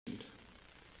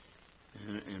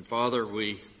And Father,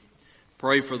 we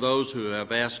pray for those who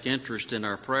have asked interest in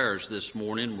our prayers this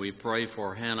morning. We pray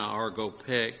for Hannah Argo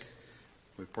Peck.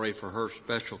 We pray for her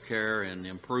special care and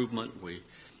improvement. We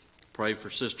pray for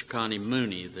Sister Connie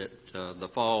Mooney that the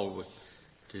fall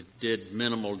did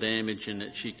minimal damage and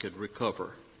that she could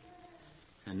recover.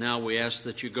 And now we ask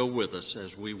that you go with us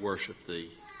as we worship Thee.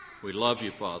 We love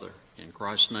you, Father. In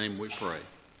Christ's name we pray.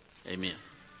 Amen.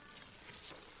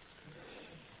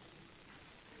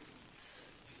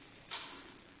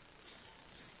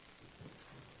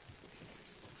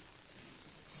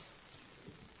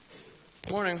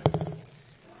 Morning.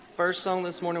 First song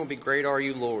this morning will be Great Are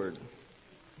You, Lord.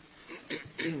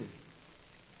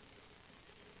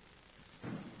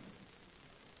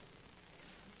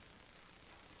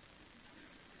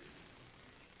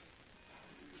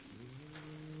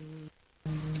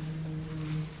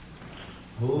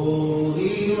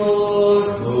 Holy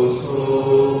Lord, most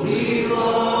holy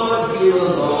Lord, you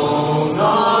alone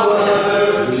are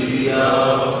worthy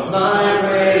of my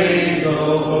praise.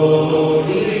 O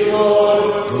holy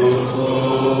Lord, most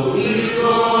holy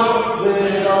Lord,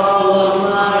 with all of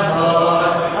my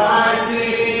heart I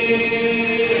sing.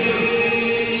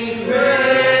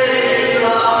 Great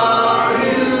are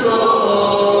you,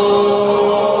 Lord,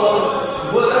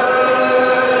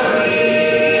 worthy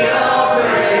of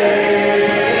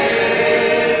praise.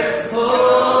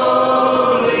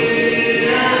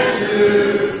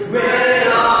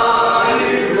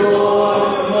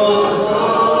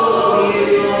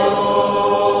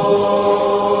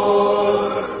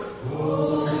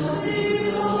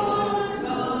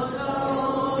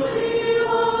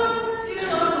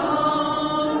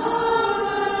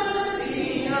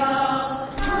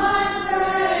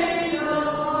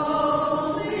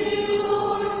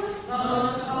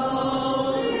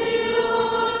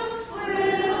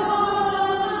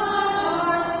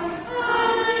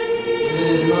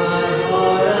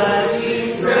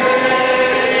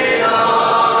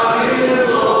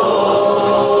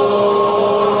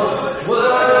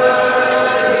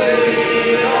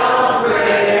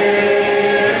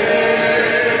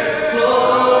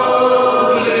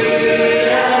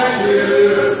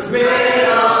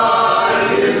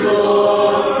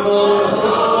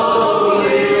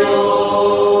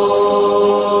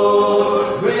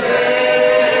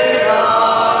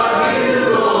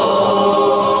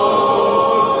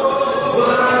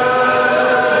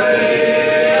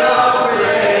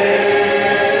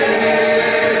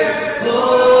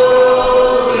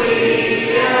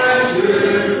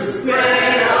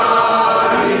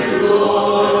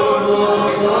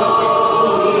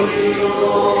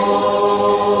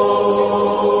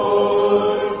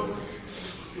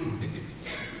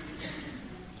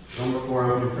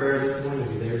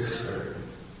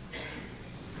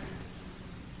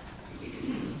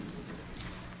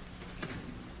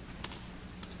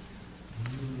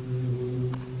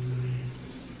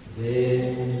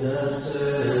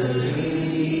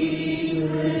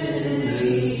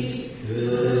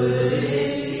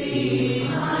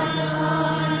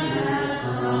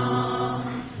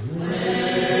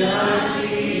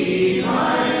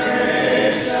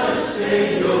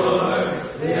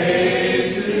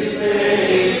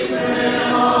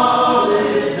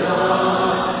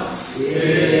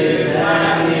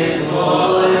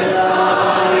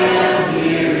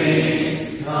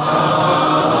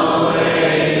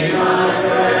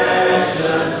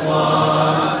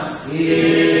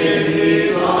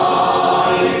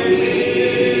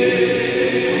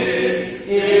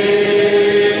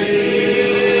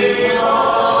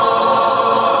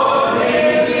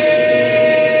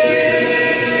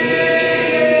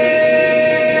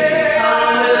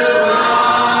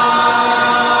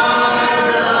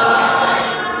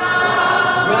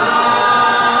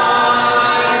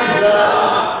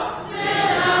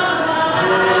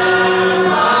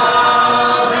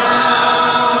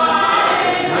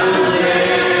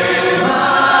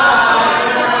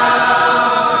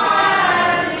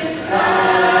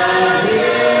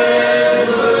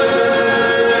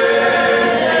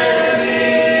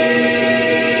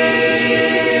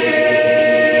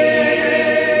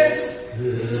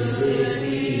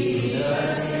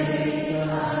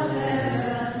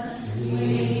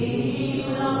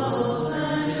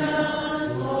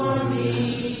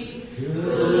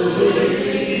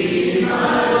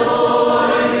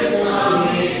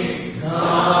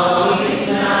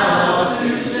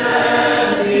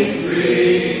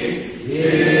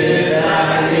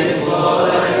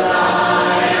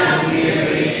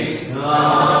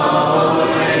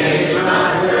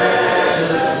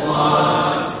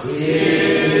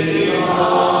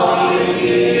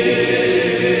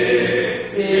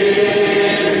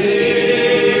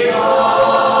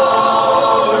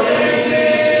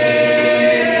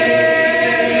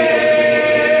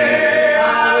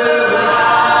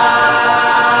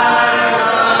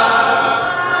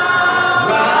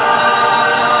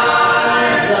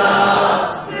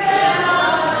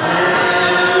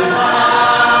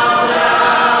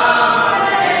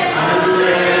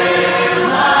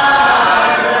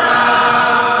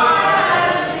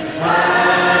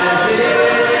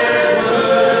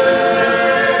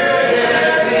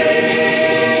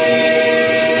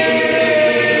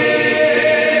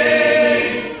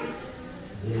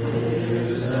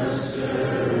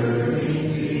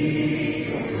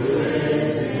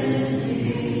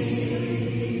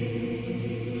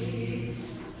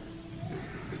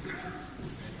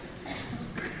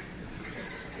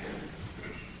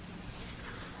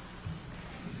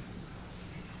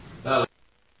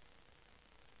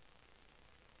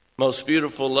 Most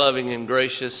beautiful, loving, and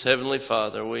gracious Heavenly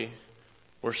Father, we're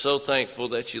so thankful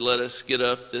that you let us get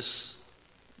up this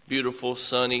beautiful,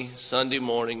 sunny Sunday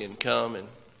morning and come and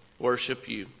worship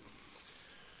you.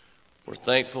 We're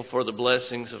thankful for the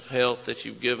blessings of health that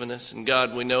you've given us. And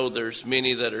God, we know there's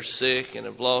many that are sick and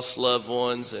have lost loved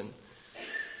ones. And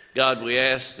God, we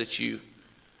ask that you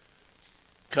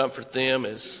comfort them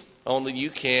as only you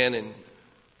can and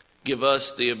give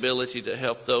us the ability to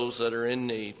help those that are in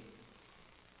need.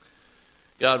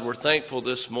 God, we're thankful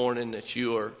this morning that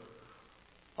you are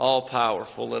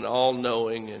all-powerful and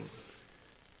all-knowing. And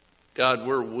God,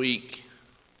 we're weak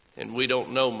and we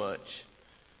don't know much.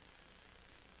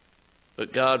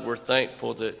 But God, we're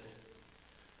thankful that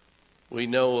we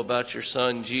know about your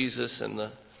Son Jesus and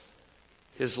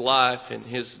his life and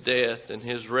his death and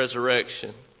his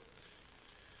resurrection.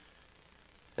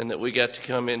 And that we got to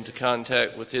come into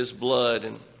contact with his blood.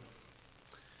 And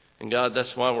God,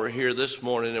 that's why we're here this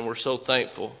morning, and we're so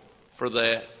thankful for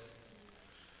that.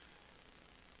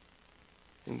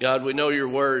 And God, we know your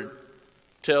word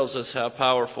tells us how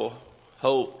powerful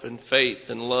hope and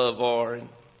faith and love are. And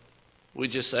we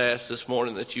just ask this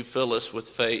morning that you fill us with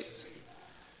faith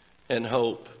and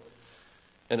hope,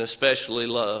 and especially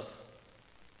love.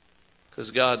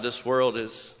 Because God, this world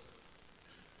is,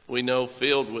 we know,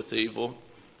 filled with evil,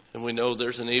 and we know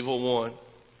there's an evil one.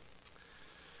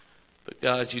 But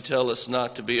God, you tell us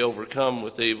not to be overcome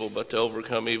with evil, but to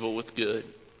overcome evil with good.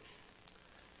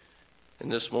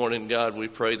 And this morning, God, we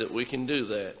pray that we can do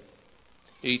that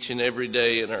each and every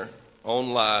day in our own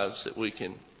lives, that we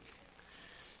can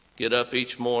get up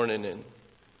each morning and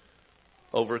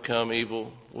overcome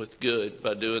evil with good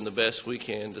by doing the best we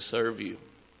can to serve you.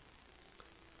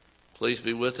 Please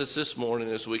be with us this morning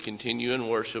as we continue in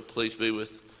worship. Please be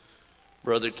with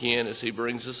Brother Ken as he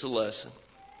brings us a lesson.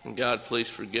 And God, please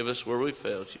forgive us where we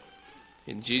failed you.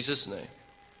 In Jesus' name,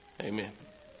 amen.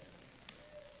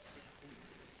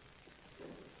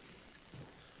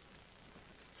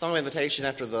 Song of invitation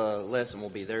after the lesson will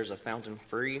be There's a Fountain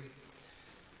Free. The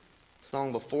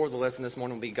song before the lesson this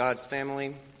morning will be God's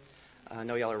Family. I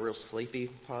know y'all are real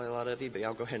sleepy, probably a lot of you, but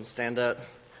y'all go ahead and stand up.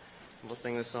 We'll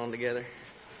sing this song together.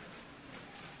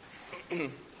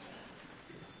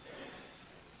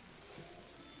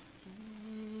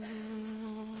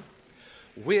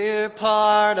 We're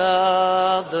part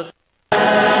of the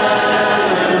family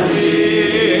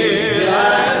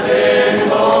that's been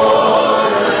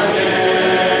born again.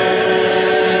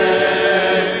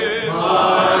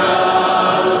 Part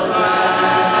of the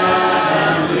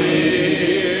family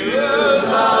whose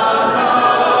love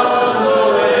rolls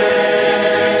away.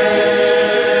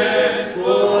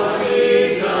 For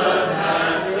Jesus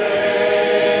has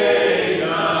saved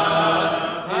us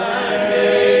and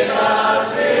made us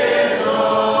His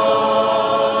own.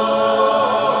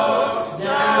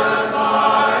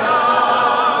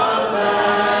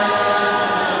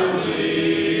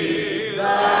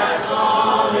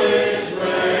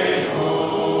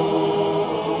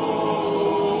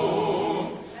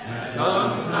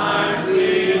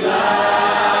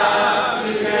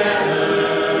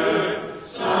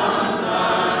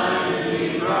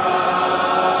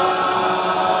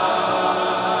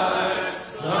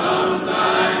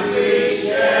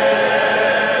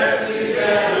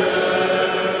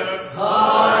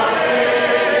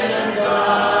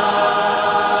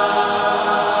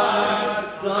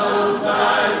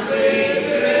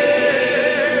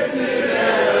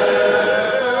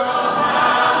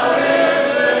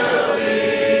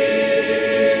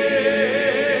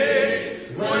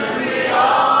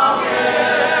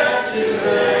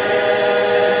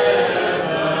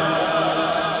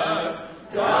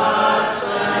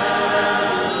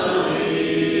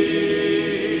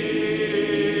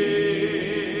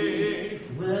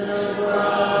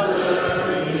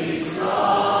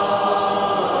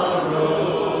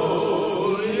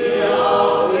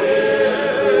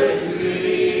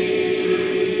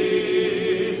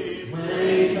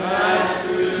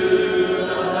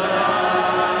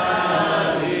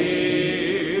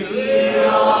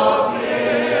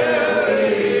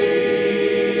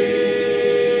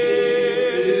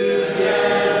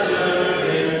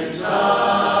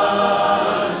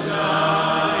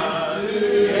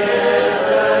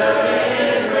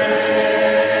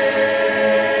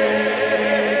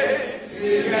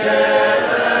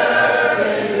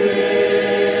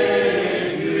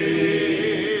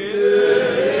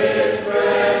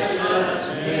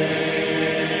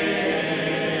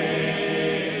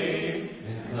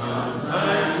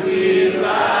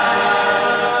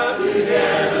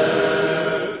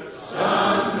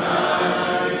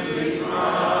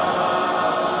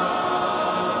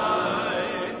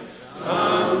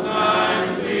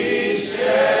 Sometimes we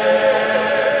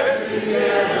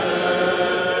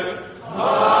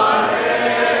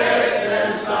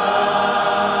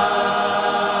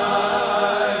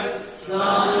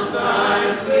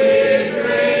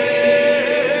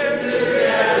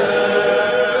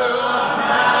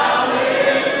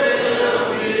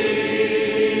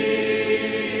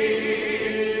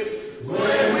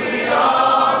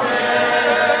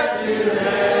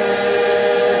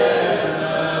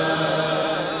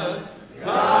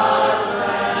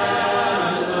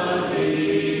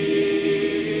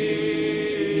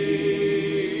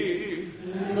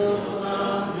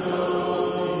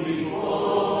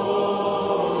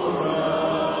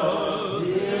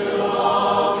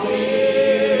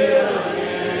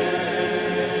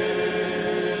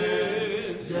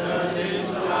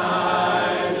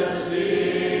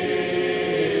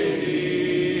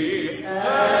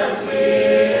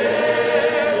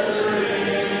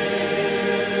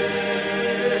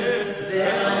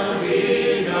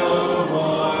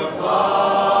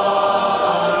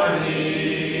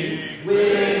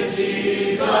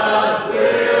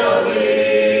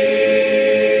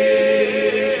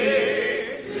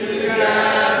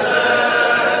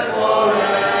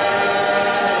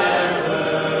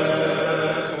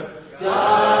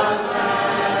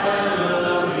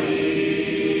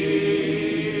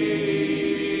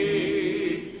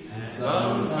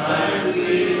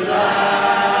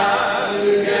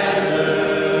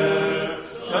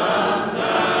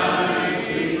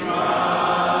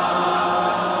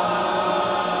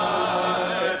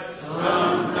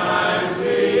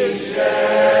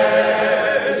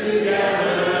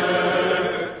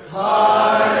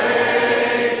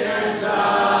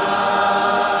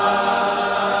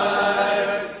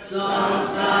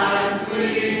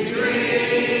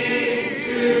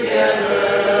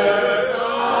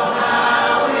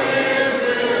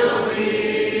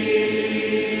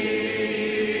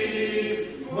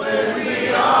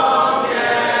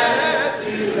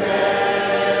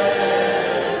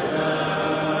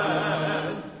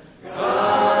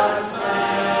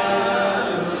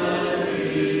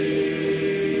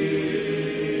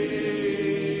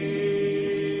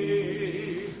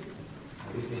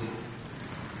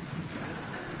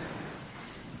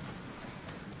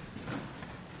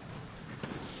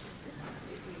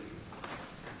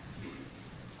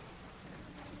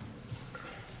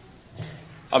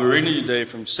I'll be reading to you today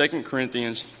from 2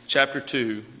 Corinthians chapter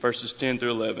 2, verses 10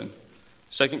 through 11.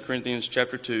 2 Corinthians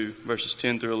chapter 2, verses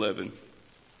 10 through 11.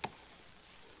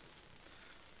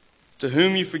 To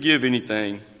whom you forgive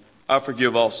anything, I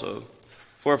forgive also.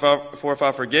 For if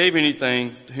I forgave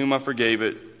anything, to whom I forgave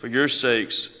it, for your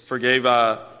sakes forgave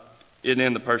I it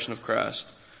in the person of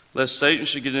Christ, lest Satan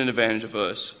should get an advantage of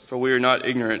us, for we are not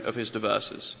ignorant of his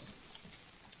devices.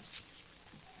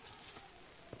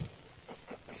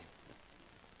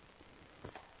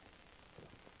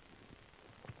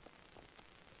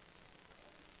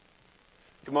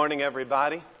 Good morning,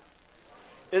 everybody.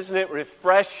 Isn't it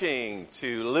refreshing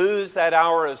to lose that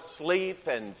hour of sleep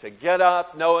and to get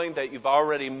up knowing that you've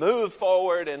already moved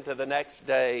forward into the next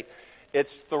day?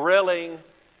 It's thrilling.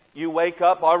 You wake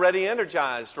up already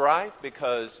energized, right?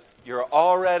 Because you're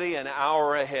already an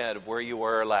hour ahead of where you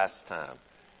were last time.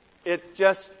 It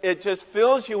just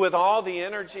fills you with all the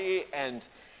energy and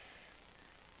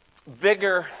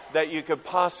vigor that you could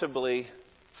possibly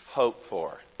hope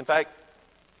for. In fact,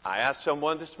 I asked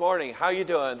someone this morning, how you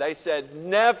doing? They said,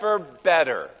 never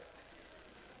better.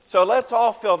 So let's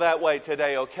all feel that way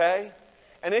today, okay?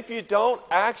 And if you don't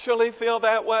actually feel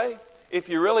that way, if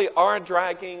you really are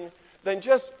dragging, then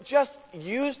just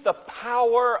use the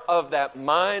power of that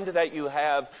mind that you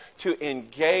have to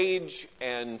engage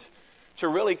and to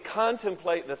really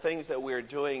contemplate the things that we're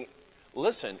doing,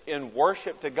 listen, in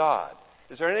worship to God.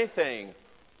 Is there anything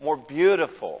more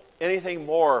beautiful, anything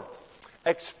more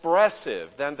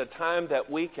expressive than the time that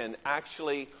we can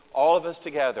actually, all of us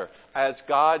together, as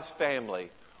God's family,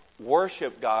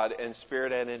 worship God in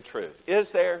spirit and in truth?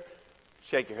 Is there?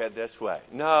 Shake your head this way.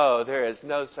 No, there is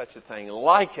no such a thing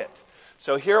like it.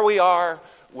 So here we are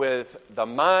with the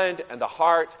mind and the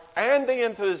heart and the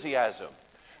enthusiasm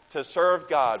to serve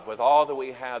God with all that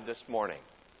we have this morning.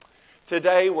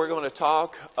 Today we're going to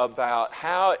talk about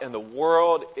how in the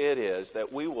world it is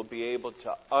that we will be able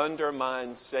to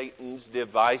undermine Satan's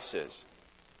devices.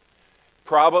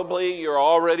 Probably you're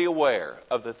already aware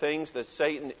of the things that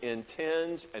Satan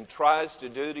intends and tries to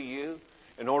do to you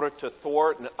in order to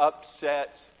thwart and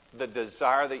upset the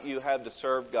desire that you have to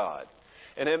serve God.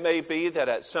 And it may be that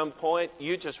at some point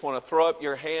you just want to throw up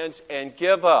your hands and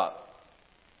give up.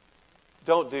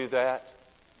 Don't do that.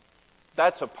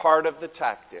 That's a part of the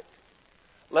tactic.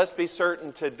 Let's be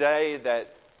certain today that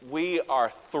we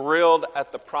are thrilled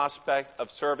at the prospect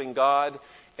of serving God.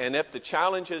 And if the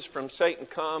challenges from Satan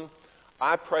come,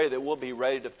 I pray that we'll be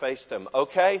ready to face them.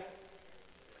 Okay?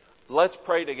 Let's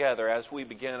pray together as we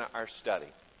begin our study.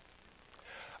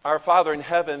 Our Father in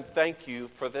heaven, thank you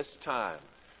for this time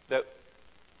that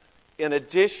in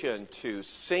addition to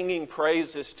singing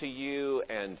praises to you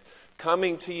and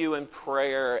coming to you in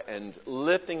prayer and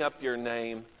lifting up your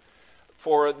name,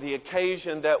 for the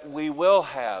occasion that we will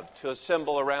have to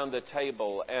assemble around the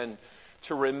table and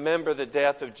to remember the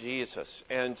death of Jesus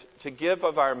and to give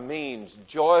of our means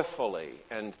joyfully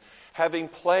and having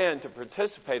planned to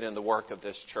participate in the work of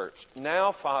this church.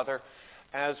 Now, Father,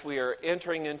 as we are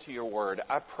entering into your word,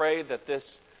 I pray that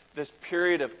this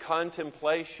period of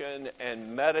contemplation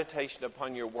and meditation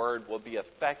upon your word will be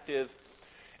effective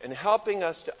in helping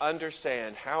us to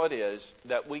understand how it is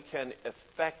that we can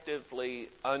effectively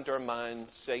undermine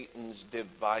Satan's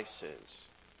devices.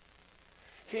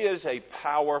 He is a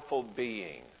powerful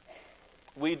being.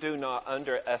 We do not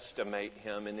underestimate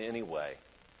him in any way.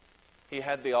 He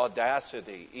had the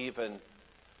audacity even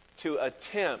to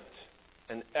attempt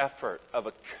an effort of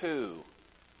a coup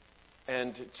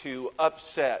and to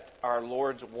upset our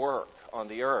Lord's work on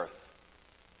the earth.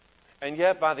 And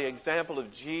yet, by the example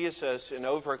of Jesus in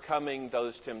overcoming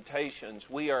those temptations,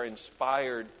 we are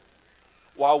inspired.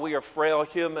 While we are frail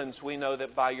humans, we know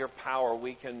that by your power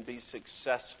we can be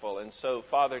successful. And so,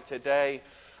 Father, today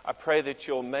I pray that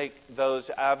you'll make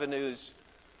those avenues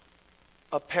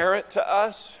apparent to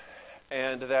us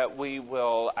and that we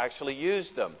will actually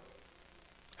use them.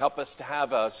 Help us to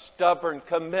have a stubborn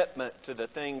commitment to the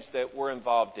things that we're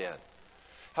involved in.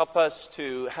 Help us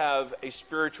to have a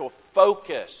spiritual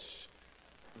focus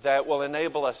that will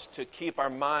enable us to keep our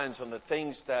minds on the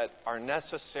things that are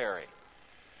necessary.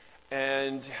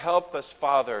 And help us,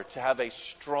 Father, to have a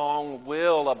strong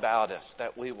will about us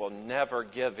that we will never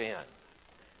give in.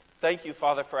 Thank you,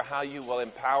 Father, for how you will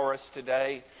empower us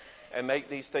today and make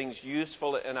these things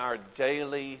useful in our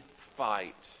daily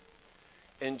fight.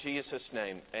 In Jesus'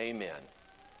 name, amen.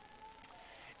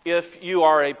 If you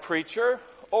are a preacher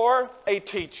or a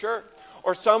teacher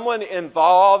or someone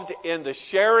involved in the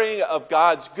sharing of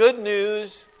God's good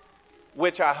news,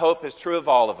 which I hope is true of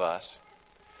all of us,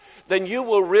 then you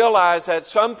will realize at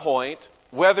some point,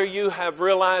 whether you have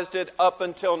realized it up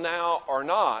until now or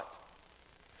not,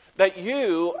 that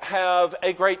you have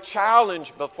a great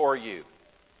challenge before you.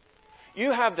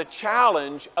 You have the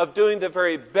challenge of doing the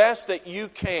very best that you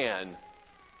can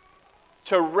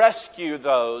to rescue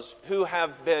those who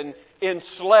have been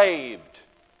enslaved,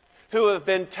 who have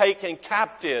been taken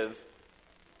captive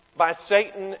by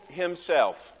Satan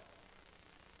himself.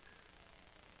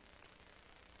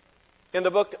 In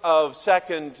the book of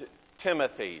 2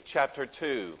 Timothy, chapter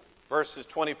 2, verses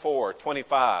 24,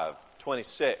 25,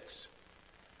 26,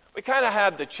 we kind of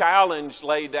have the challenge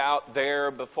laid out there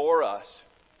before us.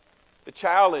 The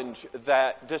challenge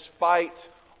that despite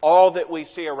all that we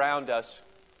see around us,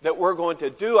 that we're going to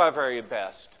do our very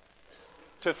best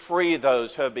to free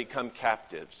those who have become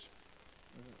captives.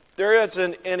 There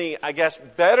isn't any, I guess,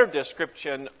 better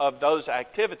description of those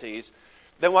activities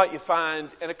than what you find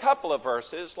in a couple of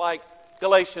verses, like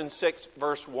Galatians 6,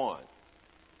 verse 1.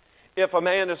 If a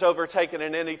man is overtaken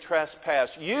in any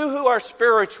trespass, you who are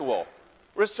spiritual,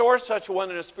 restore such a one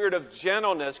in a spirit of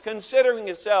gentleness, considering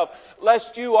yourself,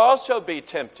 lest you also be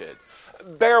tempted.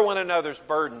 Bear one another's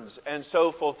burdens, and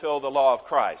so fulfill the law of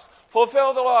Christ.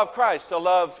 Fulfill the law of Christ to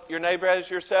love your neighbor as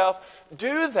yourself.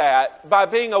 Do that by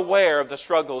being aware of the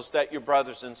struggles that your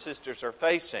brothers and sisters are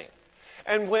facing.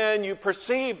 And when you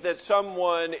perceive that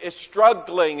someone is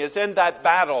struggling, is in that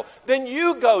battle, then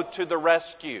you go to the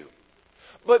rescue.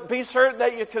 But be certain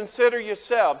that you consider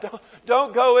yourself.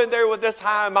 Don't go in there with this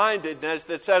high-mindedness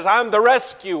that says, I'm the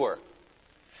rescuer.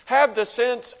 Have the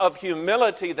sense of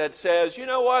humility that says, you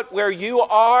know what, where you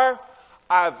are,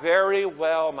 I very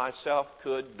well myself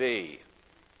could be.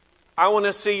 I want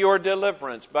to see your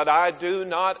deliverance, but I do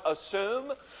not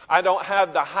assume. I don't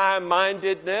have the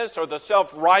high-mindedness or the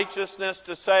self-righteousness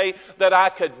to say that I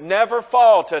could never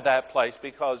fall to that place,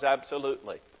 because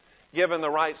absolutely, given the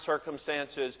right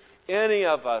circumstances, any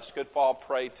of us could fall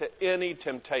prey to any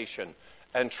temptation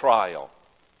and trial.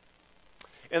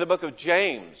 In the book of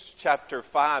James, chapter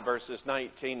 5, verses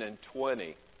 19 and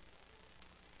 20,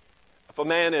 if a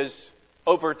man is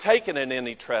overtaken in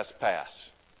any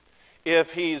trespass,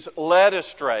 if he's led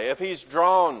astray, if he's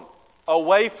drawn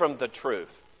away from the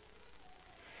truth,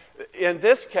 in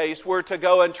this case, we're to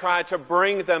go and try to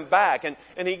bring them back.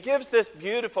 And he gives this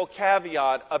beautiful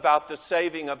caveat about the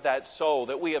saving of that soul,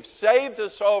 that we have saved a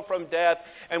soul from death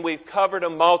and we've covered a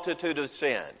multitude of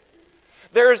sin.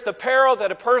 There is the peril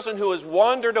that a person who has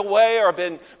wandered away or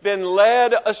been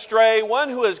led astray, one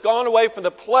who has gone away from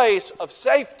the place of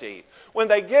safety, when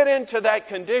they get into that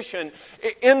condition,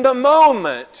 in the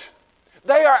moment,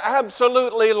 they are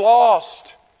absolutely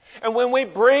lost. And when we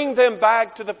bring them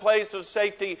back to the place of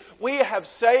safety, we have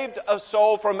saved a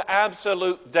soul from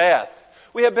absolute death.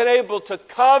 We have been able to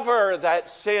cover that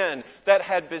sin that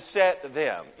had beset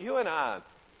them. You and I,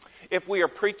 if we are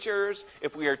preachers,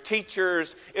 if we are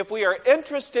teachers, if we are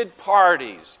interested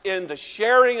parties in the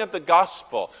sharing of the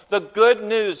gospel, the good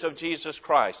news of Jesus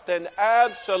Christ, then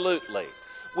absolutely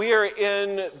we are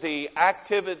in the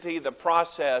activity, the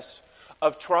process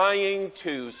of trying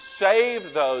to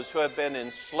save those who have been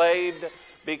enslaved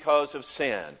because of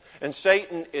sin. And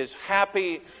Satan is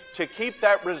happy to keep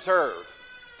that reserve,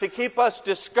 to keep us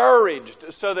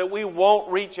discouraged so that we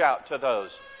won't reach out to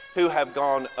those who have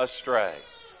gone astray.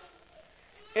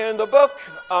 In the book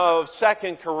of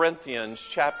 2 Corinthians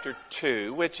chapter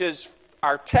 2, which is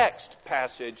our text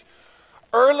passage,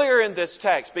 earlier in this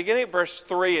text, beginning at verse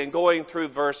 3 and going through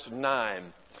verse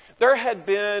 9, there had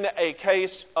been a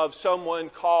case of someone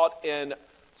caught in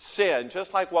sin,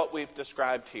 just like what we've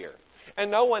described here. And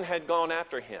no one had gone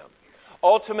after him.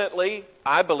 Ultimately,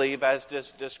 I believe, as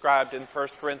described in 1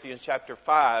 Corinthians chapter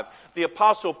 5, the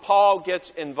Apostle Paul gets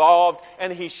involved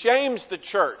and he shames the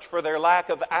church for their lack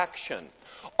of action.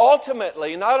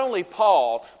 Ultimately, not only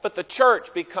Paul, but the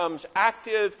church becomes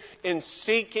active in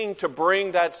seeking to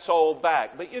bring that soul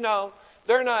back. But you know,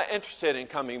 they're not interested in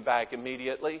coming back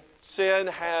immediately. Sin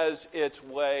has its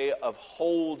way of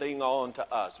holding on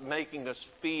to us, making us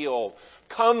feel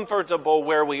comfortable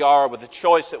where we are with the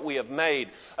choice that we have made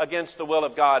against the will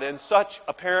of God. And such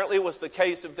apparently was the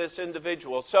case of this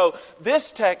individual. So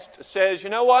this text says, you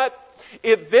know what?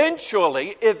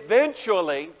 Eventually,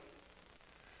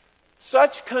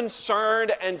 such concern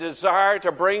and desire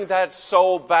to bring that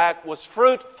soul back was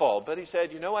fruitful. But he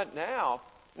said, you know what, now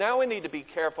we need to be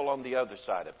careful on the other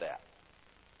side of that.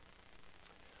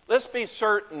 Let's be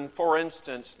certain, for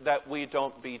instance, that we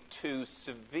don't be too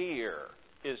severe,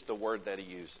 is the word that he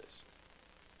uses.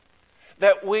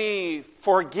 That we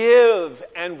forgive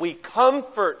and we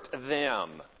comfort them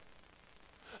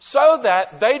so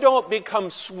that they don't become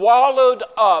swallowed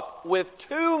up with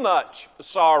too much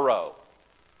sorrow.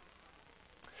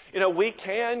 You know, we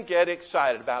can get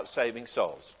excited about saving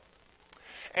souls.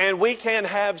 And we can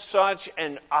have such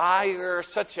an ire,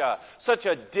 such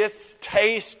a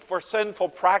distaste for sinful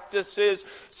practices,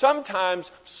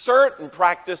 sometimes certain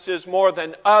practices more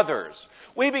than others.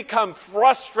 We become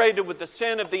frustrated with the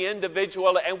sin of the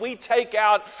individual, and we take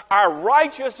out our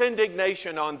righteous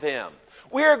indignation on them.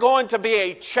 We're going to be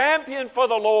a champion for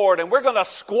the Lord, and we're going to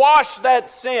squash that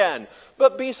sin.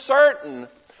 But be certain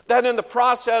that in the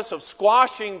process of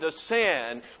squashing the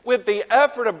sin, with the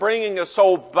effort of bringing a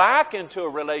soul back into a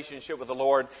relationship with the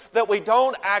Lord, that we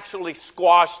don't actually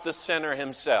squash the sinner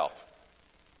himself.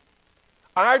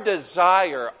 Our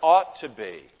desire ought to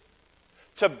be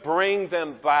to bring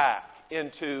them back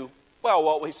into, well,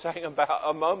 what we sang about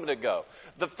a moment ago,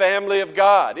 the family of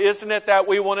God. Isn't it that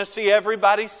we want to see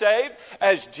everybody saved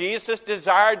as Jesus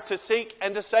desired to seek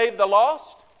and to save the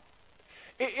lost?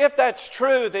 If that's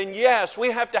true, then yes,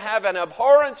 we have to have an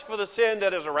abhorrence for the sin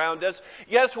that is around us.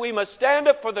 Yes, we must stand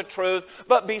up for the truth,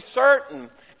 but be certain,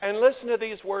 and listen to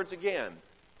these words again,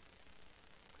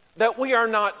 that we are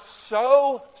not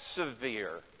so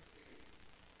severe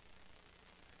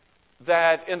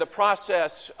that in the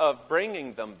process of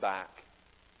bringing them back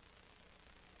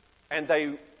and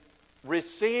they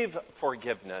receive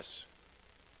forgiveness,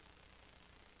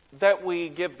 that we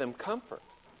give them comfort.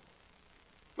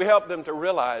 We help them to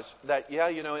realize that, yeah,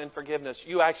 in forgiveness,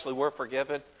 you actually were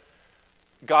forgiven.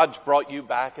 God's brought you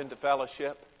back into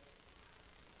fellowship.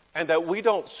 And that we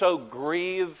don't so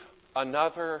grieve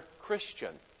another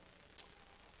Christian,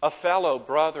 a fellow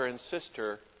brother and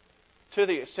sister, to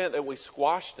the extent that we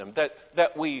squash them,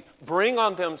 that we bring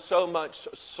on them so much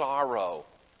sorrow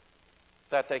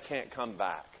that they can't come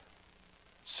back.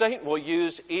 Satan will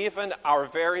use even our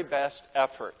very best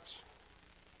efforts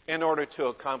in order to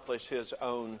accomplish his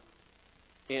own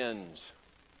ends.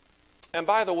 And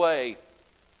by the way,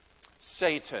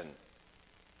 Satan,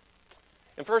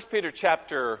 in 1 Peter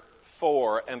chapter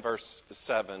 4 and verse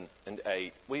 7 and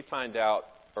 8, we find out,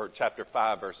 or chapter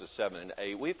 5 verses 7 and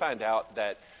 8, we find out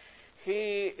that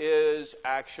he is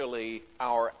actually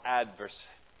our adversary,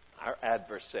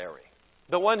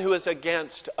 the one who is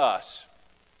against us.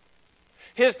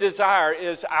 His desire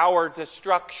is our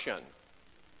destruction.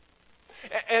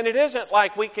 And it isn't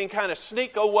like we can kind of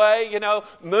sneak away,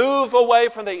 move away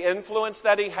from the influence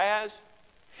that he has.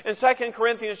 In 2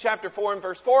 Corinthians chapter 4 and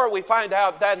verse 4, we find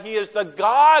out that he is the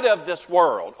God of this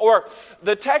world. Or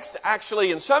the text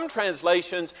actually, in some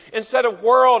translations, instead of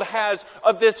world, has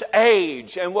of this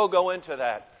age. And we'll go into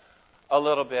that a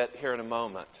little bit here in a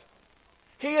moment.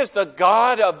 He is the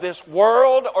God of this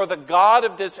world or the God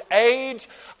of this age.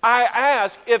 I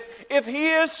ask, if he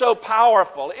is so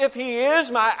powerful, if he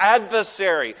is my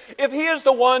adversary, if he is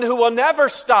the one who will never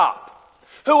stop,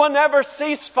 who will never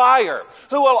cease fire,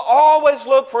 who will always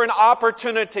look for an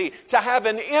opportunity to have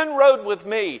an inroad with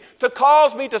me, to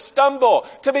cause me to stumble,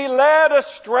 to be led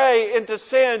astray into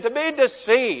sin, to be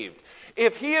deceived.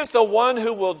 If he is the one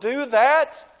who will do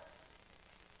that,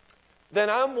 then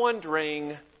I'm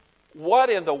wondering what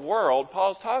in the world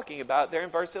Paul's talking about there in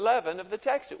verse 11 of the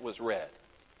text that was read.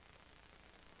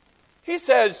 He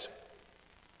says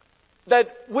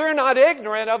that we're not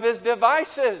ignorant of his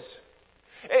devices.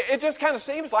 It just kind of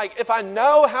seems like if I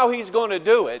know how he's going to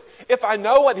do it, if I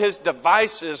know what his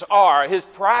devices are, his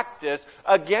practice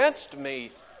against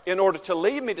me in order to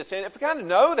lead me to sin, if I kind of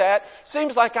know that,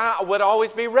 seems like I would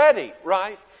always be ready,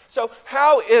 right? So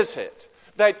how is it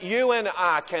that you and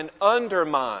I can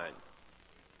undermine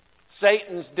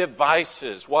Satan's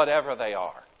devices, whatever they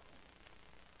are?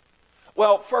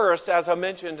 Well, first, as I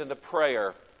mentioned in the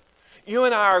prayer, you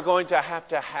and I are going to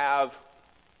have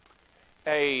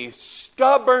a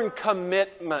stubborn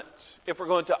commitment if we're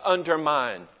going to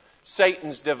undermine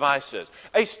Satan's devices.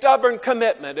 A stubborn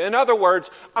commitment. In other words,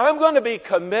 I'm going to be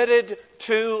committed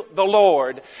to the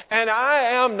Lord, and I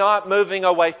am not moving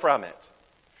away from it.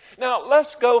 Now,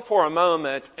 let's go for a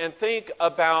moment and think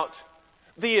about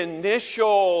the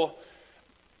initial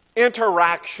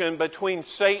interaction between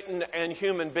Satan and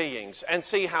human beings and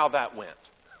see how that went.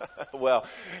 Well,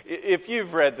 if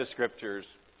you've read the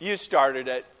scriptures, you started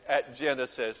at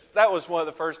Genesis. That was one of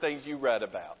the first things you read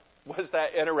about, was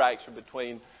that interaction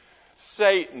between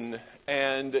Satan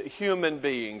and human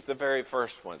beings, the very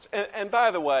first ones. And by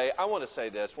the way, I want to say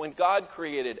this. When God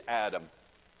created Adam,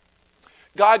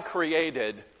 God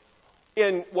created,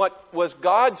 in what was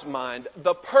God's mind,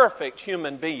 the perfect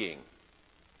human being.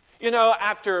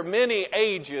 After many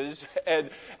ages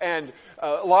and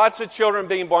lots of children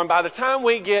being born, by the time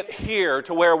we get here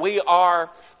to where we are,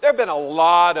 there have been a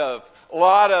lot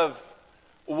of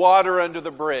water under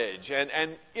the bridge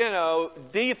and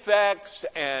defects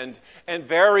and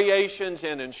variations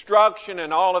in instruction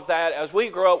and all of that. As we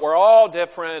grow up, we're all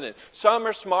different, and some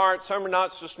are smart, some are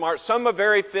not so smart, some are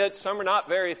very fit, some are not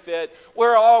very fit.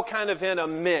 We're all kind of in a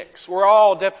mix. We're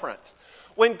all different.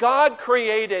 When God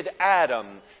created Adam,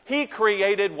 He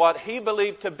created what He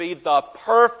believed to be the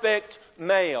perfect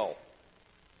male.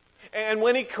 And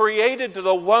when He created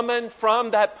the woman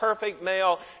from that perfect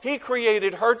male, He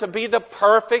created her to be the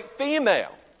perfect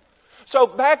female. So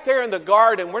back there in the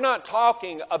garden, we're not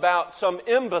talking about some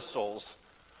imbeciles.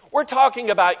 We're talking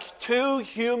about two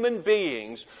human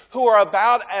beings who are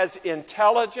about as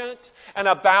intelligent and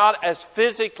about as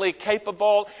physically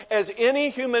capable as any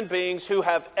human beings who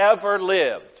have ever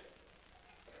lived.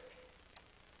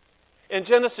 In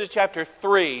Genesis chapter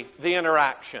 3, the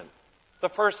interaction, the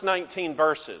first 19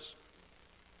 verses.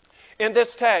 In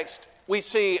this text, we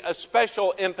see a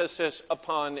special emphasis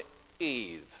upon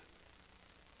Eve.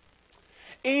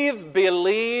 Eve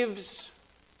believes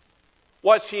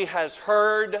what she has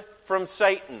heard from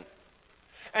Satan,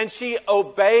 and she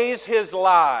obeys his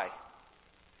lie.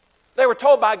 They were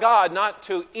told by God not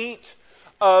to eat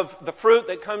of the fruit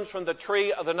that comes from the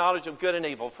tree of the knowledge of good and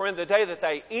evil, for in the day that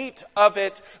they eat of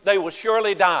it, they will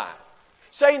surely die.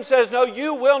 Satan says, no,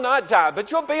 you will not die,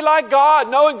 but you'll be like God,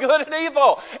 knowing good and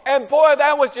evil. And boy,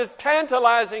 that was just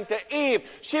tantalizing to Eve.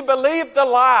 She believed the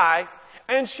lie,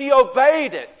 and she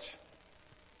obeyed it.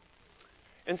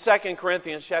 In 2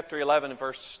 Corinthians chapter 11 and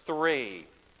verse 3,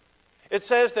 it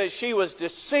says that she was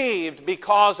deceived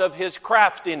because of his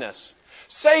craftiness.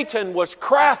 Satan was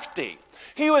crafty.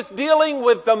 He was dealing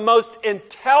with the most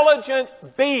intelligent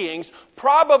beings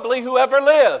probably who ever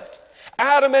lived.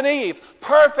 Adam and Eve,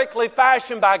 perfectly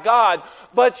fashioned by God,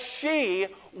 but she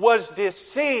was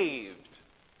deceived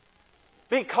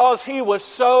because he was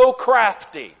so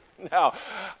crafty. Now,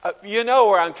 you know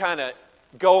where I'm kind of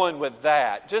going with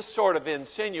that, just sort of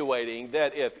insinuating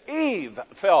that if Eve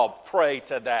fell prey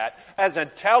to that, as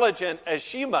intelligent as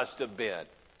she must have been,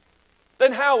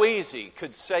 then how easy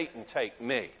could Satan take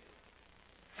me?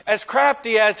 As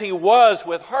crafty as he was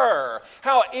with her,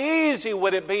 how easy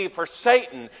would it be for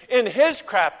Satan in his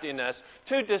craftiness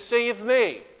to deceive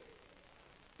me?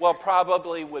 Well,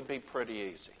 probably would be pretty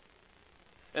easy.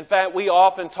 In fact, we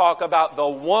often talk about the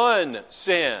one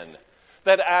sin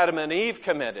that Adam and Eve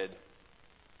committed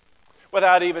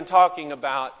without even talking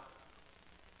about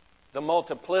the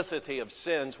multiplicity of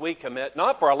sins we commit,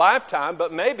 not for a lifetime,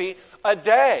 but maybe a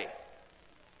day.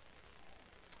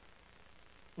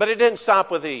 But it didn't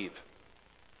stop with Eve.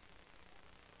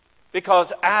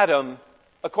 Because Adam,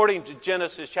 according to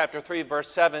Genesis chapter 3,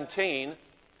 verse 17,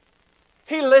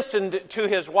 he listened to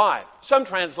his wife. Some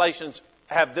translations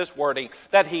have this wording,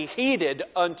 that he heeded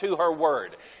unto her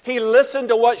word. He listened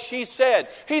to what she said.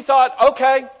 He thought,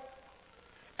 okay.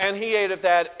 And he ate of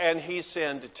that, and he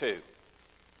sinned too.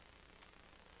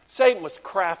 Satan was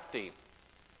crafty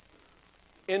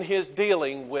in his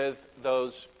dealing with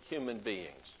those human beings.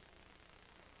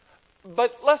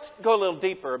 But let's go a little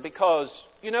deeper, because,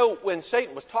 when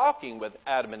Satan was talking with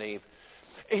Adam and Eve,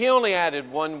 he only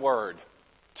added one word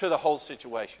to the whole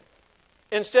situation.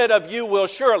 Instead of you will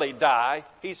surely die,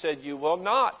 he said you will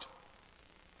not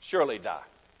surely die.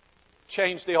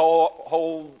 Changed the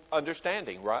whole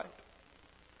understanding, right?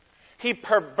 He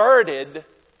perverted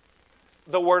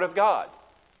the Word of God.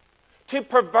 To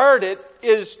pervert it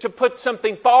is to put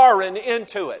something foreign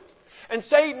into it. And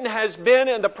Satan has been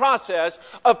in the process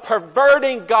of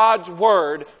perverting God's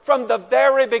Word from the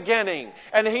very beginning,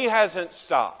 and he hasn't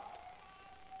stopped.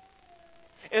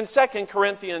 In 2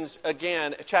 Corinthians,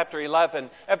 again, chapter 11,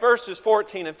 at verses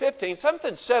 14 and 15,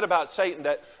 something's said about Satan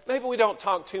that maybe we don't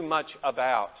talk too much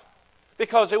about,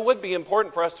 because it would be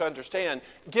important for us to understand,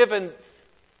 given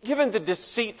the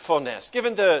deceitfulness,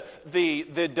 given the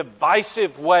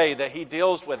divisive way that he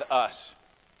deals with us.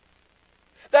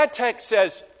 That text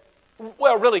says,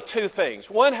 well, really two things.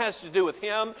 One has to do with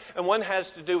him, and one has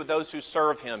to do with those who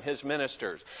serve him, his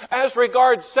ministers. As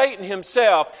regards Satan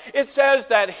himself, it says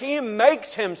that he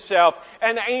makes himself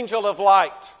an angel of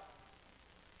light.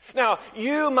 Now,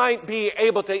 you might be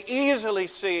able to easily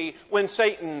see when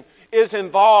Satan is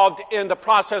involved in the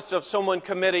process of someone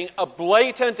committing a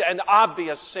blatant and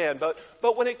obvious sin.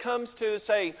 But when it comes to,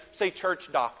 say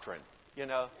church doctrine,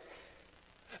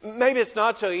 maybe it's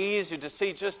not so easy to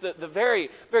see just the very,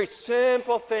 very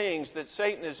simple things that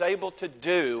Satan is able to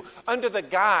do under the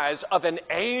guise of an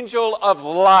angel of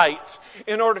light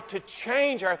in order to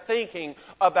change our thinking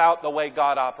about the way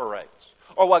God operates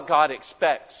or what God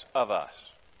expects of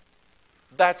us.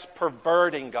 That's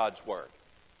perverting God's Word.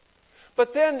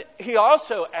 But then he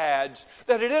also adds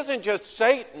that it isn't just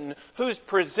Satan who's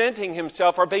presenting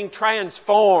himself or being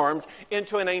transformed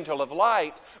into an angel of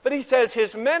light, but he says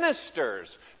his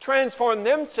ministers transform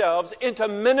themselves into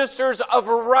ministers of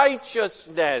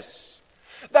righteousness.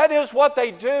 That is, what they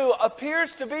do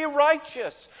appears to be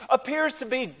righteous, appears to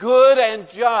be good and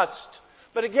just.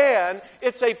 But again,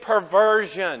 it's a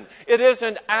perversion. It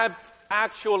isn't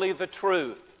actually the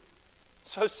truth.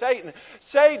 So Satan,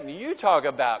 you talk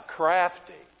about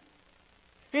crafty.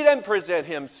 He doesn't present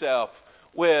himself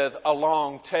with a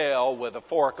long tail with a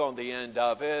fork on the end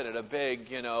of it and a big,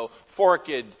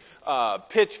 forked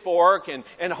pitchfork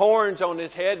and horns on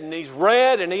his head, and he's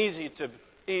red and easy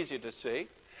to see.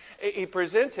 He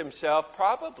presents himself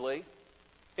probably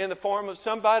in the form of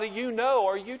somebody you know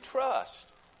or you trust.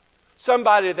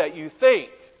 Somebody that you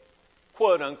think,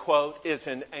 quote unquote, is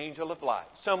an angel of light.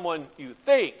 Someone you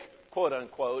think, quote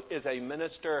unquote, is a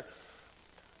minister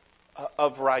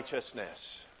of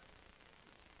righteousness.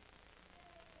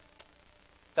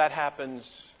 That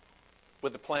happens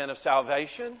with the plan of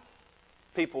salvation.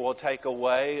 People will take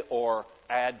away or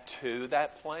add to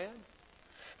that plan.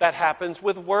 That happens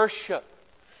with worship.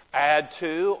 Add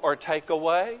to or take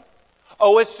away.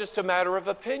 Oh, it's just a matter of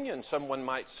opinion, someone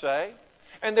might say.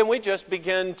 And then we just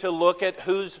begin to look at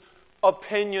whose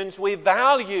opinions we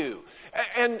value.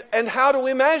 And how do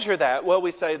we measure that? Well,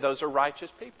 we say those are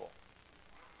righteous people.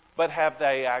 But have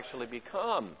they actually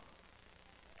become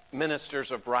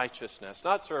ministers of righteousness?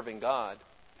 Not serving God,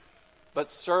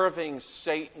 but serving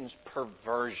Satan's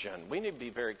perversion. We need to be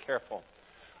very careful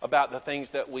about the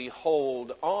things that we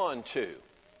hold on to.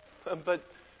 But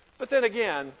then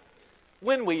again,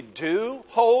 when we do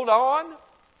hold on,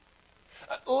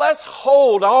 let's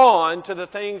hold on to the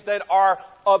things that are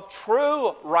of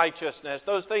true righteousness,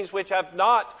 those things which have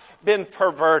not been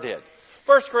perverted.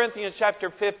 1 Corinthians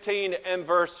chapter 15 and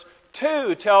verse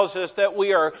 2 tells us that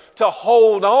we are to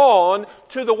hold on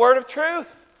to the word of truth.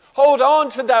 Hold on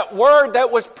to that word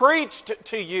that was preached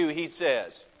to you, he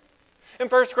says. In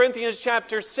 1 Corinthians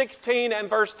chapter 16 and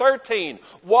verse 13,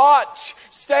 watch,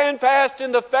 stand fast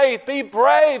in the faith, be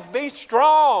brave, be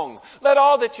strong. Let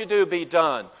all that you do be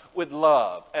done with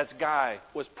love, as Guy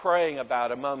was praying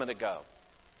about a moment ago.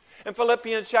 In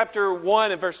Philippians chapter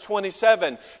 1 and verse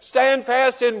 27, stand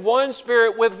fast in one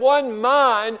spirit with one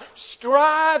mind,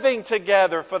 striving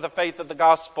together for the faith of the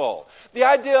gospel. The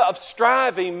idea of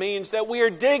striving means that we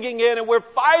are digging in and we're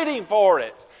fighting for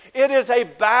it. It is a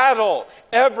battle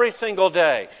every single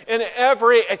day, in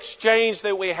every exchange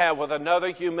that we have with another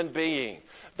human being.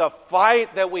 The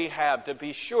fight that we have to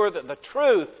be sure that the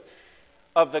truth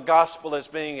of the gospel is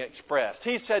being expressed.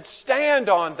 He said, stand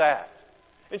on that.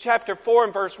 In chapter 4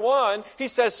 and verse 1, he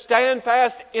says, stand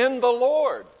fast in the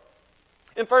Lord.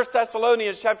 In 1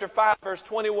 Thessalonians chapter 5, verse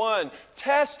 21,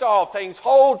 test all things,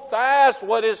 hold fast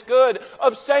what is good,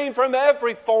 abstain from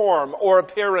every form or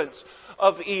appearance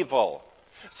of evil.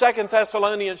 2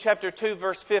 Thessalonians chapter 2,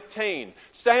 verse 15,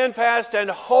 stand fast and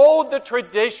hold the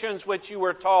traditions which you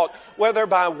were taught, whether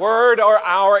by word or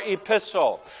our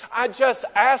epistle. I just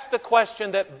asked the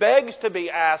question that begs to be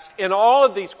asked in all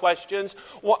of these questions,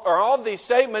 or all of these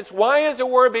statements, why is it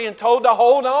we're being told to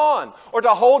hold on or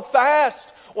to hold fast?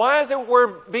 Why is it we're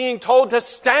being told to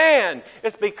stand?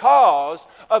 It's because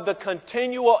of the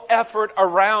continual effort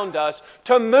around us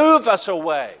to move us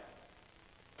away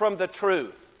from the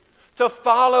truth, to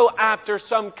follow after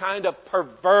some kind of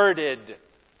perverted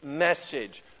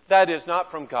message that is not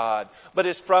from God, but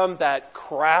is from that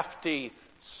crafty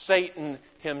Satan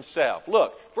himself.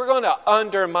 Look, if we're going to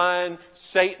undermine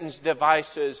Satan's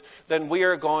devices, then we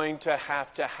are going to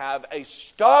have a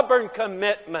stubborn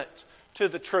commitment to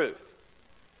the truth.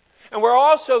 And we're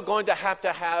also going to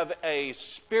have a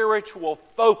spiritual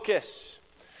focus.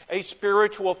 A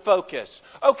spiritual focus.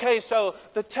 Okay, so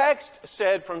the text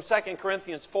said from 2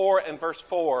 Corinthians 4 and verse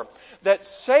 4 that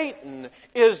Satan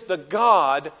is the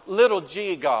God, little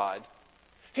g God.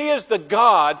 He is the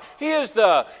God. He is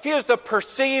the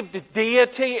perceived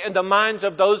deity in the minds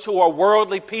of those who are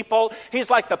worldly people. He's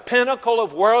like the pinnacle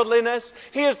of worldliness.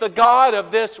 He is the God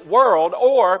of this world,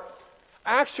 or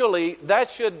actually,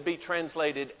 that should be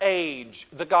translated age,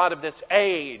 the God of this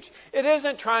age. It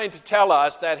isn't trying to tell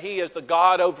us that He is the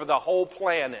God over the whole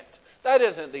planet. That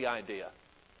isn't the idea.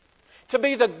 To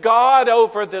be the God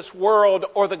over this world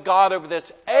or the God over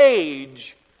this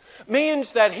age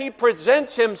means that He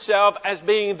presents Himself as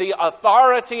being the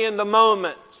authority in the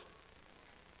moment,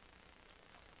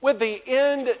 with the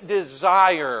end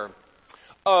desire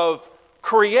of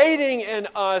creating in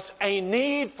us a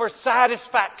need for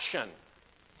satisfaction.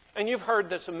 And you've heard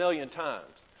this a million times.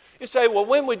 You say, well,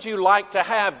 when would you like to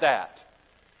have that?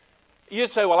 You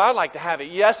say, well, I'd like to have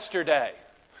it yesterday.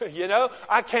 You know,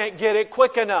 I can't get it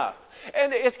quick enough.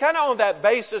 And it's kind of on that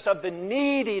basis of the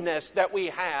neediness that we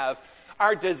have,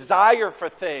 our desire for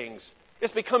things.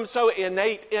 It's become so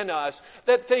innate in us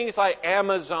that things like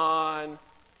Amazon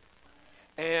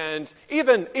and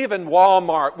even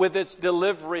Walmart with its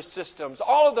delivery systems,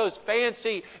 all of those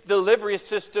fancy delivery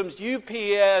systems,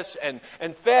 UPS and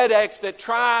FedEx that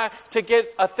try to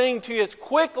get a thing to you as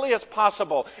quickly as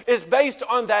possible, is based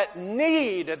on that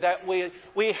need that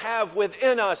we have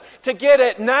within us to get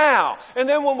it now. And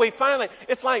then when we finally,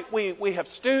 it's like we have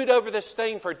stewed over this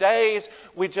thing for days.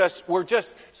 We're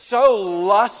just so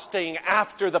lusting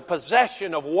after the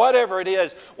possession of whatever it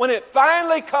is. When it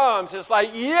finally comes, it's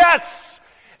like, yes!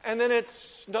 And then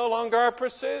it's no longer our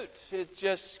pursuit. It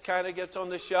just kind of gets on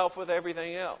the shelf with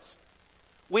everything else.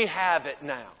 We have it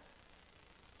now.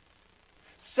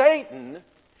 Satan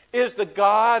is the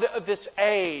god of this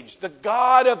age, the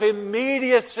god of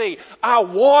immediacy. I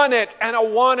want it, and I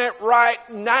want it right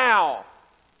now.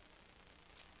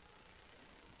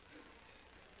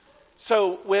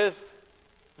 So with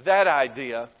that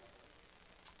idea,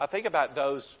 I think about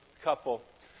those couple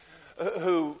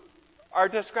who are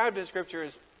described in Scripture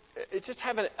as just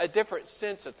having a different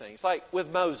sense of things, like with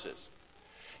Moses.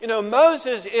 You know,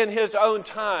 Moses in his own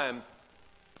time,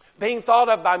 being thought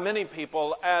of by many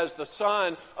people as the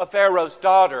son of Pharaoh's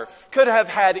daughter, could have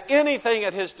had anything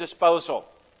at his disposal.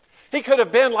 He could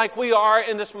have been like we are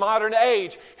in this modern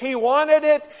age. He wanted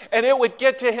it, and it would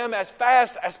get to him as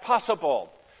fast as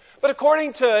possible. But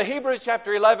according to Hebrews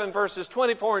chapter 11, verses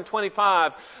 24 and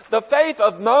 25, the faith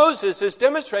of Moses is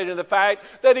demonstrated in the fact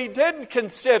that he didn't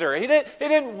consider, he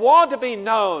didn't want to be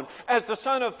known as the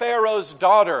son of Pharaoh's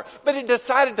daughter, but he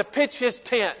decided to pitch his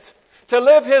tent, to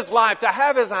live his life, to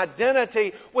have his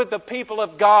identity with the people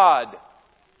of God,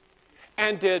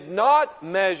 and did not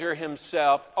measure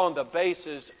himself on the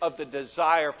basis of the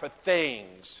desire for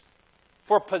things,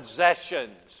 for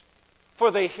possessions,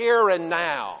 for the here and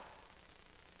now.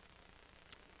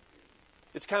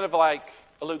 It's kind of like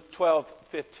Luke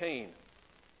 12:15,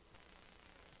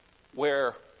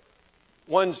 where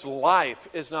one's life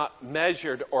is not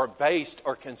measured or based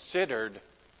or considered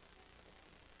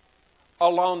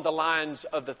along the lines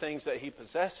of the things that he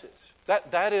possesses.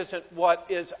 That isn't what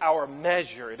is our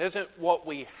measure. It isn't what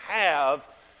we have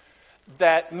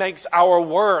that makes our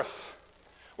worth.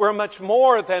 We're much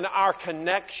more than our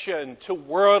connection to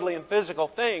worldly and physical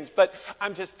things. But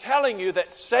I'm just telling you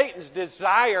that Satan's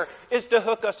desire is to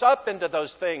hook us up into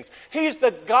those things. He's the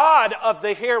God of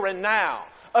the here and now,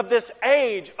 of this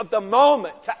age, of the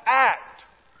moment, to act.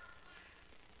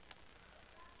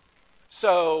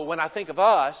 So when I think of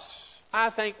us, I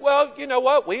think, well, you know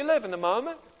what? We live in the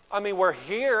moment. I mean, we're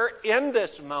here in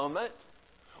this moment.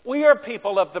 We are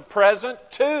people of the present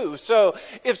too. So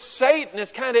if Satan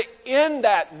is kind of in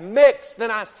that mix, then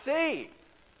I see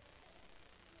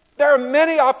there are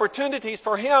many opportunities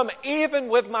for him, even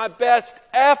with my best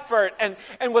effort and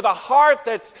with a heart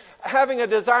that's having a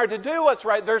desire to do what's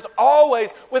right. There's always,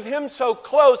 with him so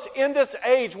close in this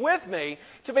age with me,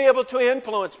 to be able to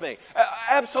influence me.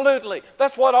 Absolutely.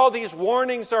 That's what all these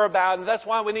warnings are about, and that's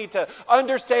why we need to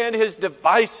understand his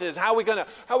devices. How are we going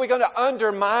to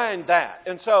undermine that?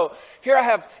 And so here I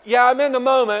have, I'm in the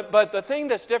moment, but the thing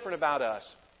that's different about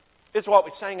us is what we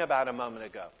sang about a moment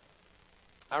ago.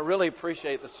 I really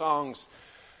appreciate the songs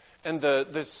and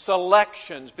the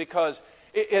selections, because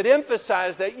it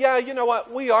emphasized that, you know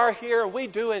what, we are here, we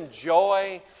do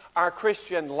enjoy our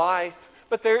Christian life,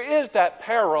 but there is that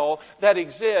peril that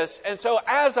exists. And so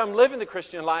as I'm living the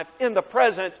Christian life in the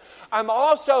present, I'm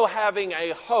also having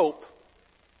a hope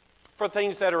for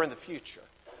things that are in the future.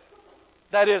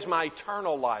 That is my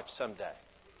eternal life someday.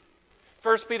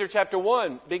 1 Peter chapter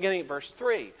 1, beginning at verse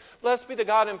 3. Blessed be the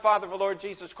God and Father of the Lord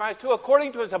Jesus Christ, who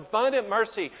according to his abundant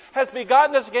mercy has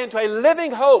begotten us again to a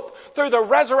living hope through the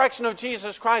resurrection of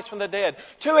Jesus Christ from the dead,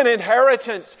 to an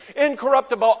inheritance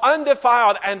incorruptible,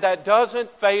 undefiled, and that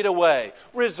doesn't fade away,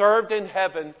 reserved in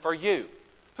heaven for you,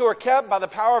 who are kept by the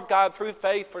power of God through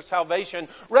faith for salvation,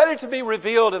 ready to be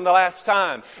revealed in the last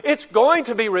time. It's going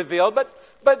to be revealed, but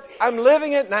I'm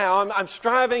living it now. I'm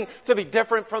striving to be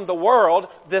different from the world,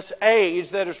 this age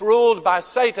that is ruled by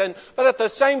Satan. But at the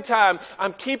same time,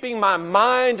 I'm keeping my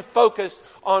mind focused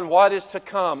on what is to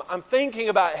come. I'm thinking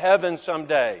about heaven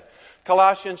someday.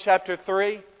 Colossians chapter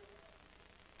 3.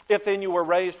 If then you were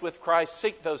raised with Christ,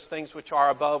 seek those things which are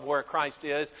above, where Christ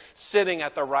is, sitting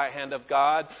at the right hand of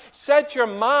God. Set your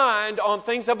mind on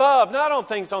things above, not on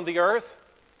things on the earth.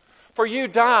 For you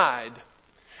died,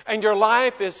 and your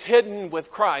life is hidden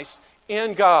with Christ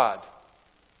in God.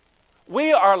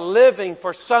 We are living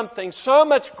for something so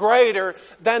much greater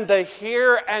than the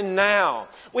here and now.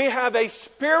 We have a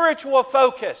spiritual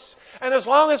focus. And as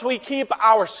long as we keep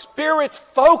our spirits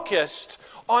focused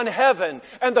on heaven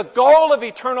and the goal of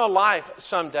eternal life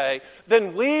someday,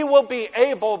 then we will be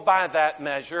able, by that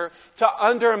measure, to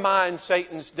undermine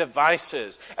Satan's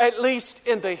devices, at least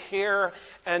in the here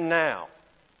and now.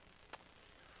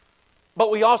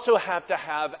 But we also have to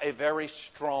have a very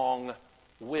strong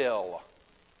will.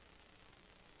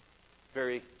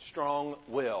 Very strong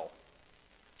will.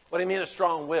 What do you mean a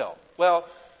strong will? Well,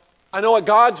 I know what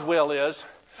God's will is.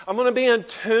 I'm going to be in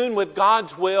tune with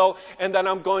God's will, and then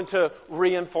I'm going to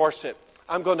reinforce it.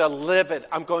 I'm going to live it.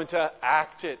 I'm going to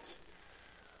act it.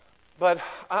 But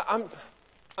I'm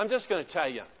just going to tell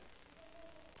you.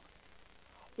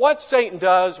 What Satan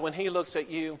does when he looks at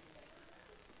you,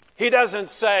 he doesn't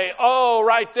say, oh,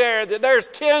 right there's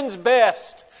Ken's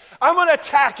best. I'm going to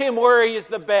attack him where he is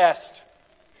the best.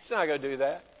 He's not going to do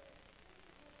that.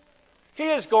 He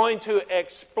is going to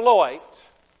exploit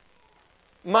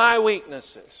my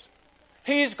weaknesses.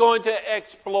 He's going to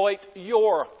exploit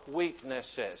your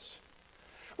weaknesses.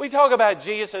 We talk about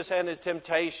Jesus and his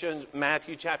temptations,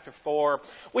 Matthew chapter 4.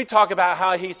 We talk about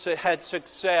how he had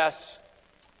success.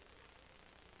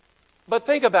 But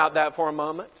think about that for a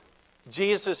moment.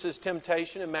 Jesus'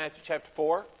 temptation in Matthew chapter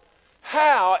 4.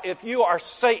 How, if you are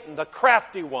Satan, the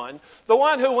crafty one, the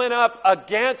one who went up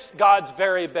against God's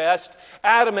very best,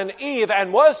 Adam and Eve,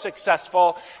 and was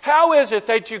successful, how is it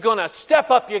that you're going to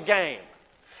step up your game?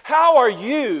 How are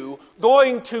you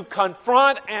going to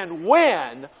confront and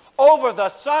win over the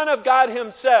Son of God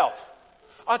himself?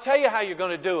 I'll tell you how you're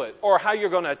going to do it, or how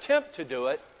you're going to attempt to do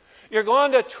it. You're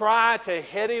going to try to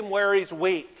hit him where he's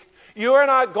weak. You are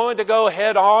not going to go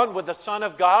head on with the Son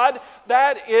of God.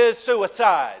 That is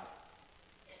suicide.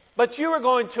 But you are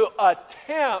going to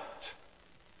attempt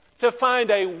to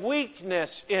find a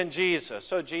weakness in Jesus.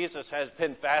 So Jesus has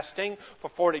been fasting for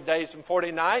 40 days and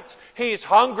 40 nights. He's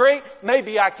hungry.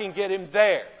 Maybe I can get him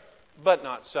there. But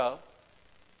not so.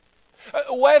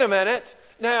 Wait a minute.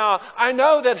 Now, I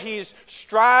know that he's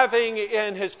striving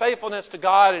in his faithfulness to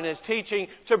God and his teaching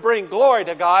to bring glory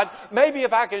to God. Maybe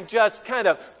if I can just kind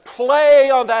of play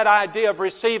on that idea of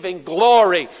receiving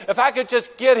glory, if I could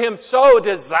just get him so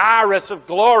desirous of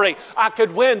glory, I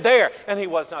could win there. And he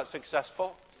was not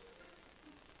successful.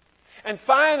 And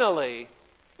finally,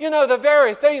 the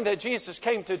very thing that Jesus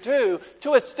came to do,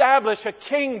 to establish a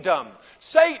kingdom.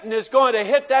 Satan is going to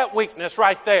hit that weakness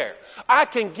right there. I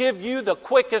can give you the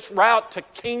quickest route to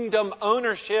kingdom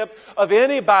ownership of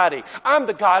anybody. I'm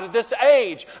the God of this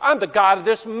age. I'm the God of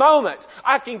this moment.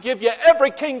 I can give you every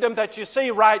kingdom that you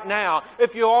see right now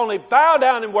if you only bow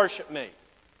down and worship me.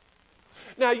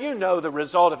 Now, you know the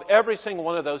result of every single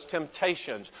one of those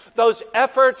temptations. Those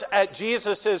efforts at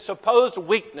Jesus' supposed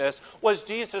weakness was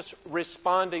Jesus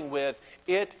responding with,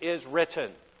 "It is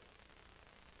written."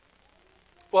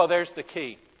 Well, there's the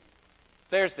key.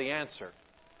 There's the answer.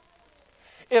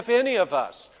 If any of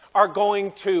us are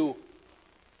going to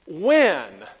win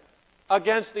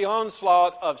against the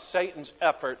onslaught of Satan's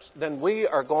efforts, then we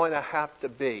are going to have to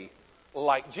be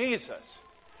like Jesus.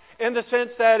 In the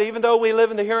sense that even though we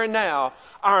live in the here and now,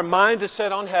 our mind is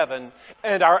set on heaven,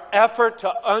 and our effort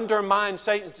to undermine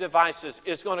Satan's devices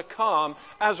is going to come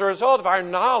as a result of our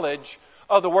knowledge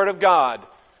of the Word of God.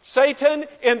 Satan,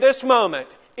 in this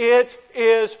moment, it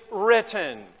is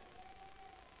written.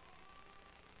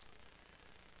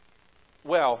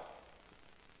 Well,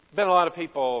 been a lot of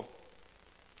people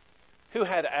who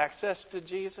had access to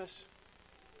Jesus,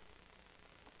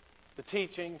 the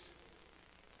teachings,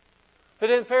 who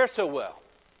didn't fare so well.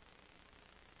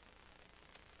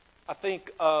 I think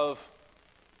of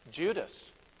Judas,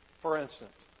 for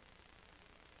instance.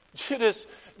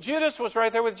 Judas was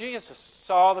right there with Jesus,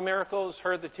 saw the miracles,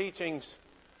 heard the teachings,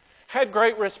 had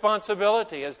great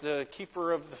responsibility as the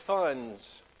keeper of the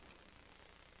funds.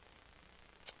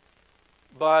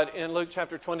 But in Luke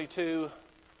chapter 22,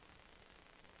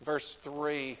 verse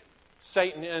 3,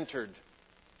 Satan entered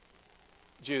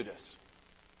Judas.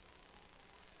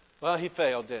 Well, he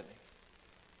failed, didn't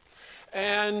he?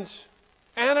 And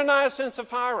Ananias and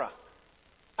Sapphira,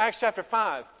 Acts chapter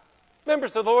 5,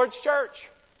 members of the Lord's church.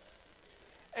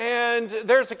 And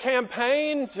there's a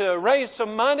campaign to raise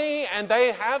some money, and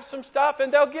they have some stuff,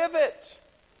 and they'll give it.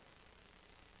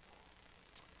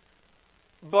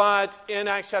 But in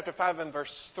Acts chapter 5 and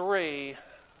verse 3,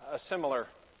 a similar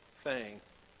thing.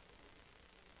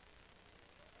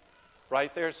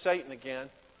 Right there's Satan again,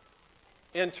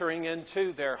 entering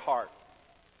into their heart.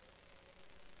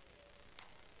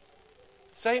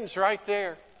 Satan's right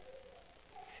there.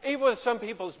 Even with some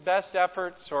people's best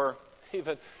efforts, or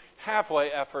even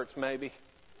halfway efforts, maybe.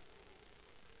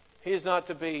 He is not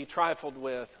to be trifled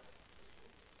with.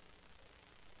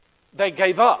 They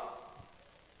gave up.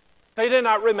 They did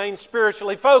not remain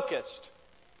spiritually focused.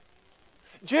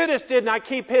 Judas did not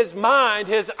keep his mind,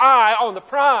 his eye on the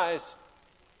prize.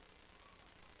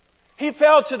 He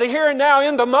fell to the here and now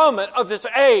in the moment of this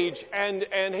age,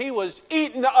 and he was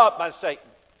eaten up by Satan.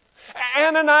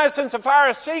 Ananias and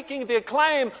Sapphira, seeking the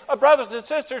acclaim of brothers and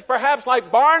sisters, perhaps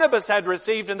like Barnabas had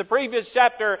received in the previous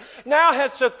chapter, now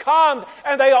has succumbed,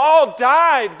 and they all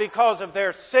died because of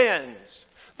their sins.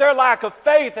 Their lack of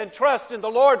faith and trust in the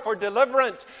Lord for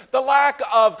deliverance, the lack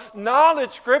of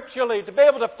knowledge scripturally to be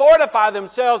able to fortify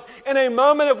themselves in a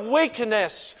moment of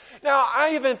weakness. Now,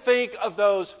 I even think of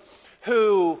those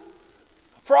who,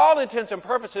 for all intents and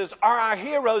purposes, are our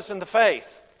heroes in the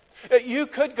faith. You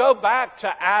could go back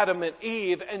to Adam and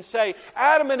Eve and say,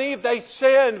 Adam and Eve, they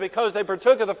sinned because they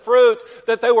partook of the fruit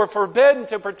that they were forbidden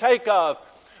to partake of.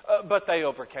 But they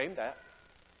overcame that.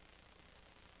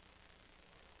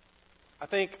 I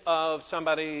think of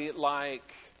somebody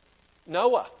like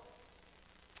Noah.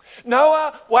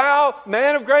 Noah, wow,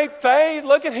 man of great faith.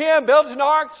 Look at him, builds an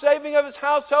ark, saving of his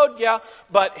household. Yeah,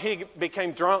 but he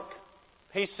became drunk.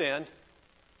 He sinned.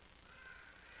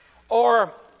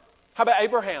 Or how about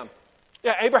Abraham?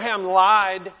 Yeah, Abraham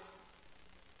lied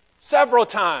several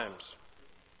times.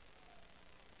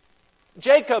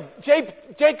 Jacob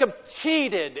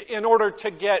cheated in order to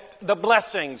get the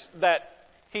blessings that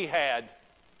he had.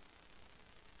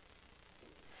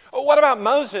 What about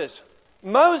Moses?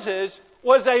 Moses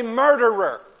was a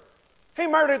murderer. He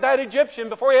murdered that Egyptian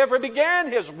before he ever began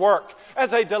his work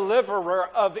as a deliverer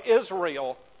of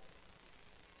Israel.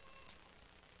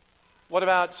 What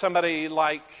about somebody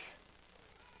like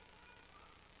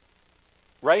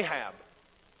Rahab?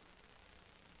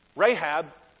 Rahab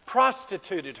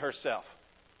prostituted herself.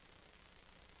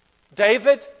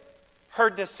 David, her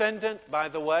descendant, by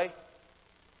the way,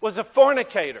 was a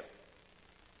fornicator.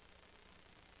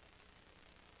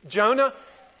 Jonah,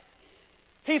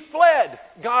 he fled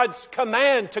God's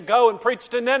command to go and preach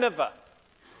to Nineveh.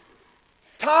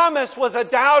 Thomas was a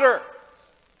doubter.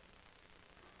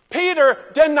 Peter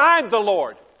denied the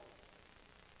Lord.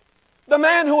 The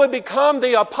man who would become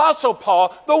the Apostle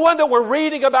Paul, the one that we're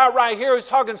reading about right here, who's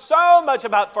talking so much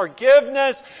about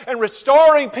forgiveness and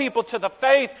restoring people to the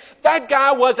faith, that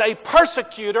guy was a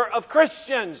persecutor of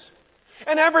Christians.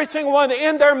 And every single one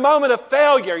in their moment of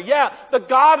failure, yeah, the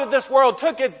God of this world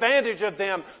took advantage of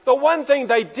them. The one thing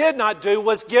they did not do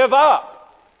was give up.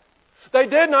 They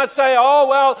did not say, oh,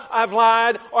 well, I've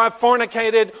lied, or I've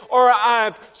fornicated, or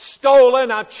I've stolen,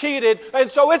 I've cheated, and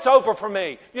so it's over for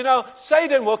me. You know,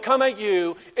 Satan will come at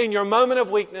you in your moment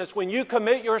of weakness when you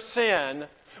commit your sin,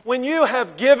 when you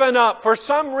have given up for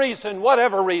some reason,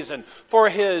 whatever reason, for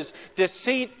his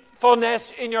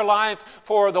deceitfulness in your life,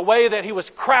 for the way that he was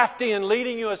crafty in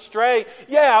leading you astray.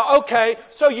 Yeah, okay,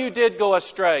 so you did go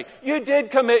astray. You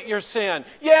did commit your sin.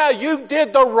 Yeah, you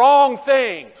did the wrong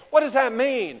thing. What does that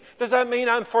mean? Does that mean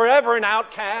I'm forever an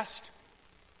outcast?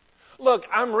 Look,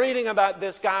 I'm reading about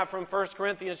this guy from 1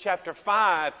 Corinthians chapter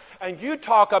 5, and you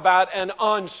talk about an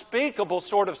unspeakable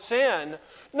sort of sin.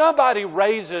 Nobody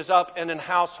raises up in a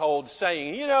household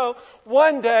saying, you know,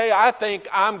 one day I think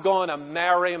I'm going to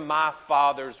marry my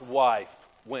father's wife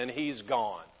when he's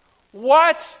gone.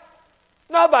 What?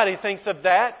 Nobody thinks of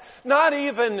that. Not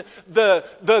even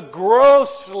the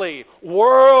grossly,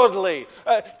 worldly,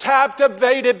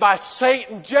 captivated by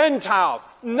Satan Gentiles.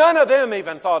 None of them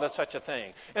even thought of such a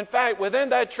thing. In fact, within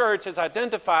that church is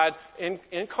identified in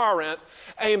Corinth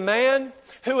a man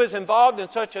who is involved in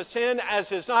such a sin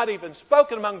as is not even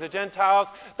spoken among the Gentiles,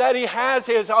 that he has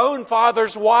his own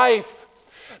father's wife.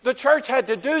 The church had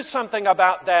to do something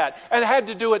about that and had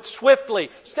to do it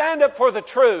swiftly. Stand up for the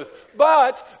truth,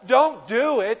 but don't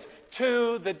do it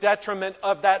to the detriment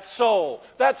of that soul.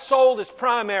 That soul is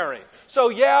primary. So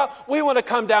yeah, we want to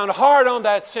come down hard on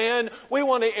that sin. We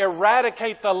want to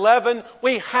eradicate the leaven.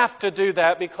 We have to do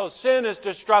that because sin is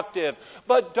destructive.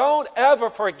 But don't ever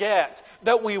forget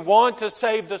that we want to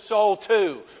save the soul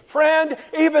too. Friend,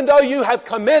 even though you have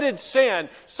committed sin,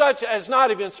 such as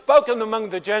not even spoken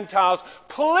among the Gentiles,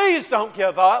 please don't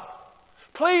give up.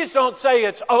 Please don't say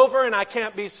it's over and I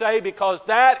can't be saved, because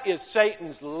that is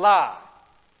Satan's lie.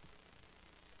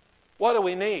 What do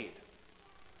we need?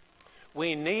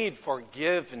 We need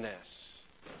forgiveness.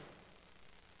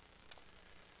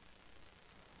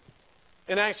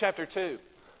 In Acts chapter 2,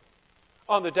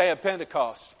 on the day of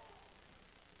Pentecost,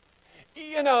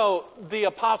 you know, the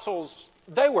apostles,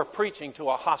 they were preaching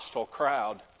to a hostile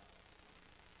crowd.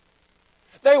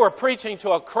 They were preaching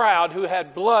to a crowd who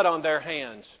had blood on their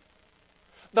hands.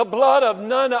 The blood of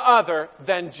none other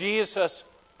than Jesus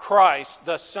Christ,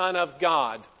 the Son of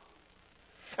God.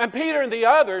 And Peter and the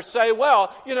others say,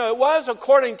 well, it was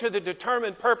according to the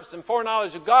determined purpose and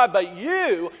foreknowledge of God, but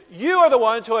you are the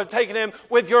ones who have taken him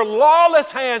with your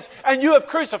lawless hands, and you have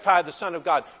crucified the Son of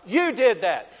God. You did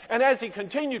that. And as he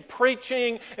continued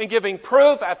preaching and giving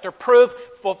proof after proof,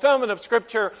 fulfillment of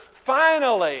Scripture,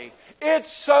 finally, it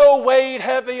so weighed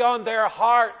heavy on their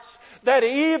hearts that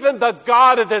even the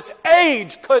God of this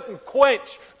age couldn't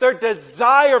quench their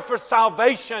desire for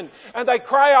salvation. And they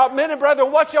cry out, men and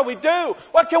brethren, what shall we do?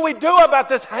 What can we do about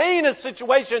this heinous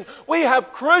situation? We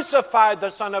have crucified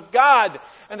the Son of God.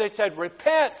 And they said,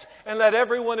 repent and let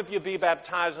every one of you be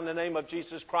baptized in the name of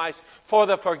Jesus Christ for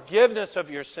the forgiveness of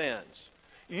your sins.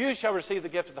 You shall receive the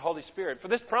gift of the Holy Spirit. For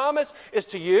this promise is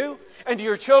to you and to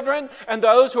your children and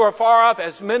those who are far off,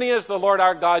 as many as the Lord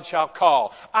our God shall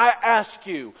call. I ask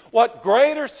you, what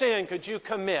greater sin could you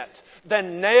commit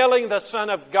than nailing the Son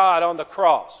of God on the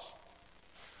cross?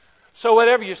 So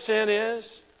whatever your sin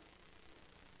is,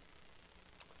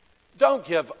 don't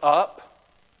give up.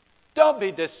 Don't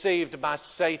be deceived by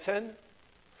Satan.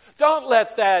 Don't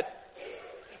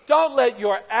let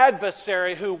your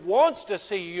adversary who wants to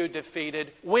see you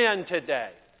defeated win today.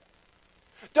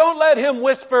 Don't let him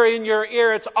whisper in your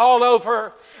ear, it's all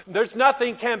over, there's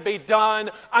nothing can be done,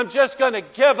 I'm just going to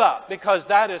give up, because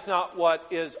that is not what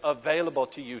is available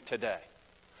to you today.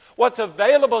 What's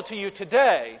available to you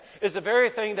today is the very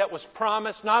thing that was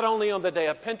promised not only on the day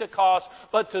of Pentecost,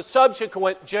 but to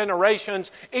subsequent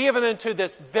generations, even into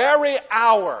this very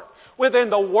hour. Within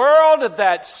the world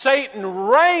that Satan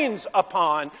reigns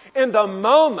upon, in the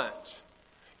moment,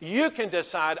 you can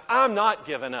decide, I'm not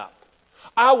giving up.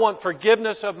 I want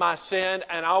forgiveness of my sin,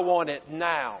 and I want it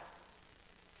now.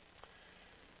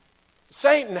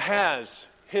 Satan has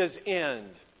his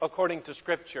end, according to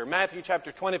Scripture. Matthew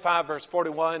chapter 25, verse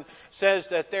 41 says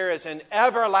that there is an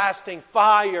everlasting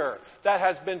fire that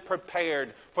has been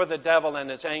prepared for the devil and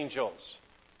his angels.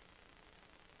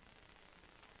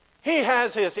 He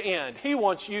has his end. He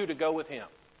wants you to go with him.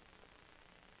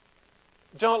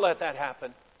 Don't let that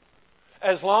happen.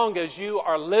 As long as you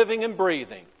are living and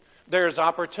breathing, there's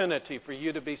opportunity for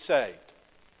you to be saved.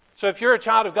 So if you're a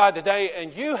child of God today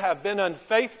and you have been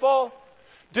unfaithful,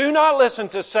 do not listen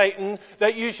to Satan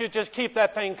that you should just keep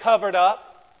that thing covered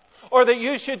up, or that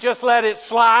you should just let it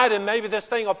slide and maybe this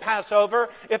thing will pass over.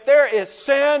 If there is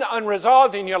sin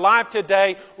unresolved in your life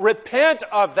today, repent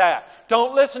of that.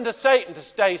 Don't listen to Satan to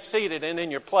stay seated and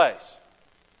in your place.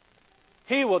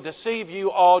 He will deceive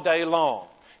you all day long.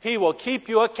 He will keep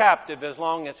you a captive as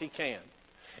long as he can.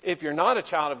 If you're not a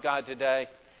child of God today,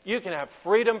 you can have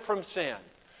freedom from sin.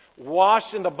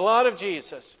 Washed in the blood of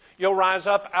Jesus, you'll rise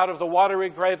up out of the watery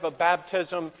grave of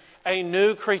baptism a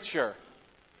new creature.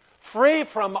 Free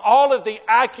from all of the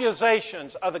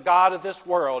accusations of the God of this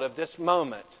world, of this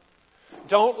moment.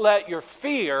 Don't let your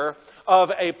fear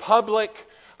of a public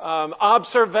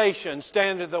observation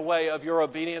stand in the way of your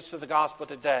obedience to the gospel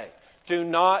today. Do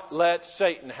not let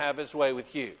Satan have his way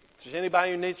with you. If there's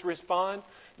anybody who needs to respond,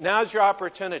 now's your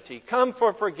opportunity. Come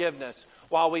for forgiveness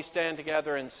while we stand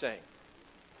together and sing.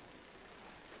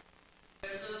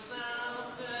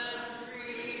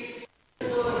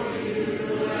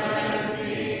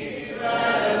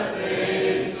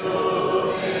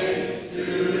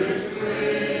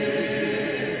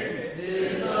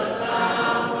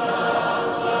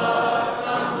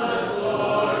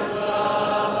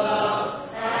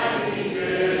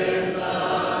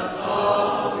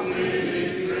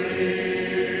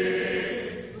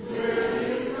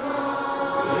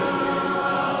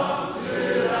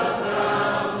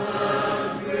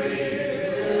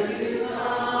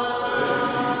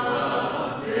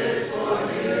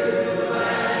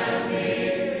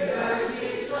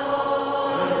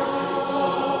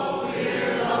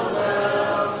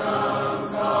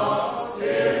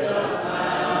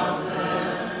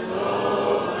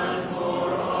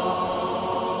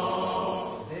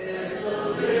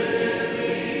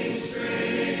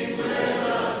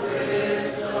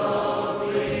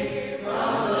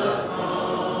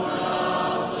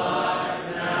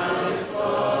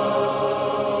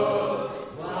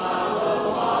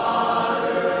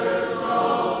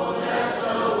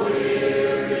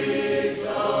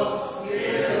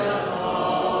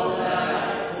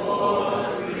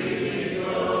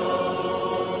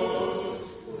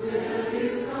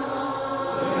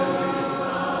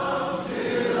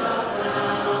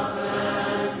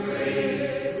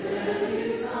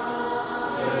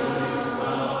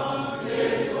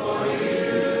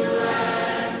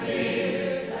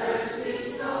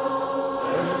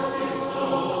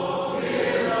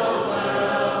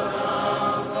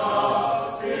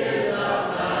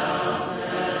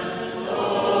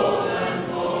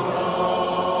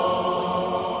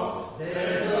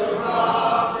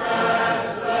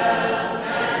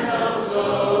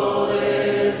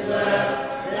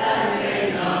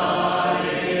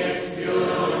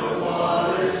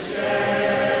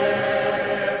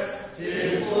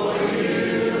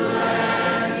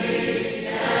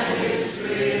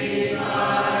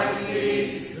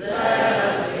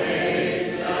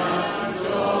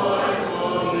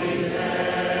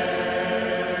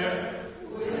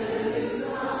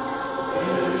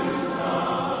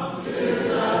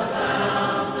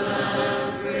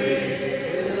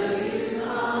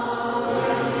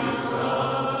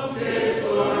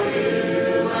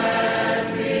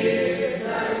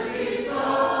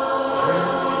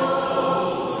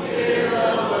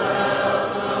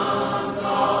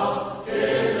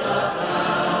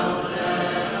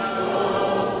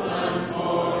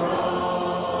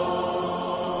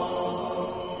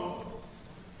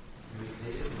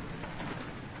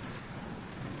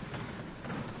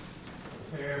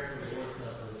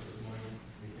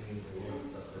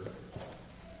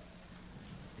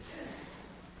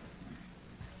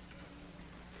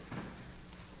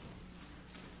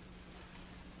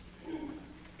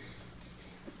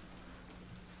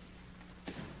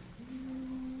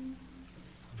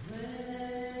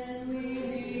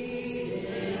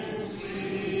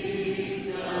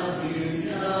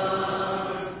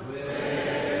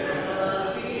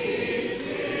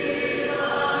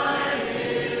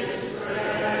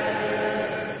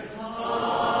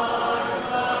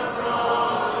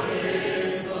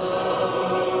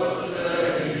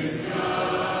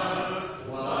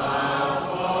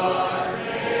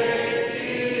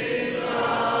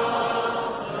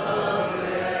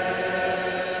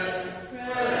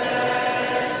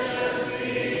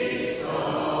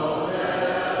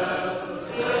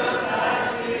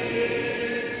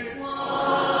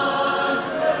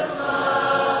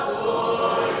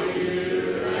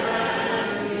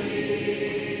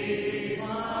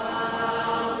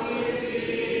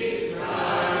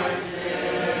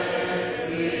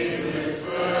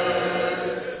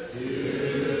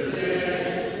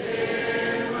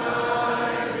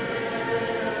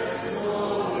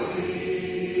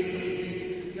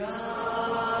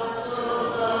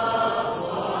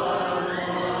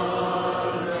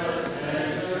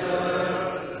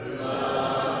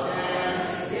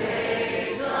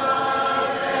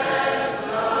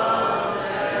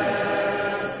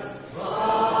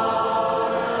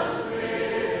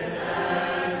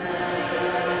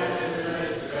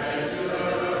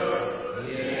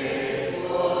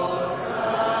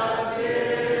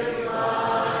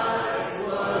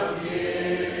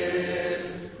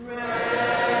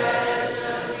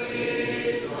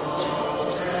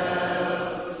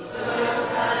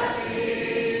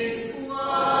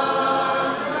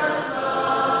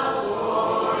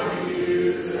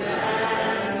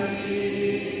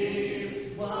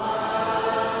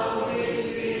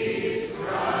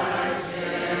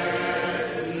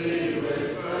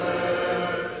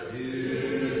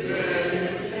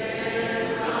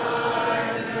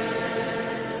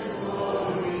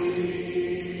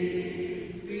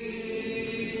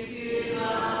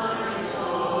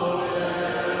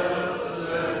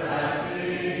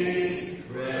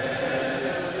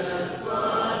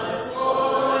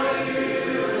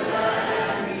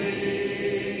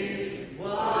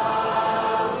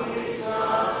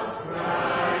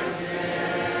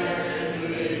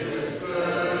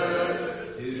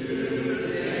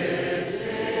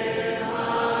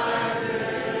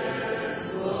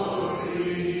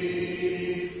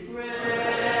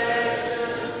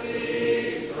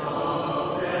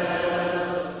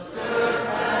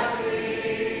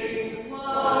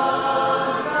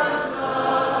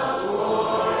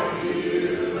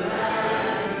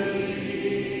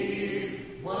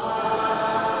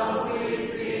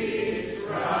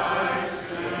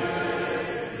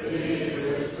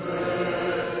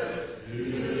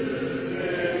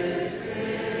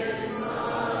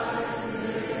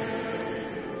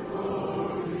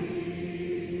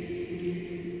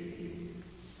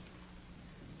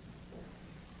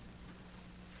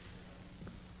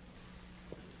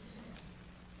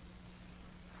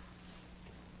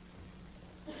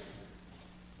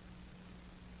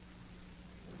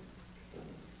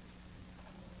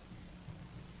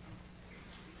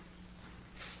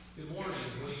 Good morning.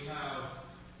 We have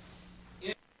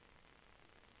a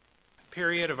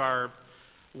period of our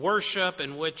worship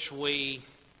in which we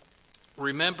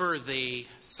remember the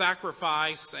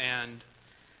sacrifice and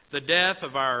the death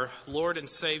of our Lord and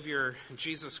Savior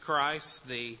Jesus Christ.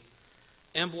 The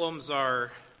emblems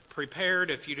are prepared.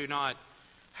 If you do not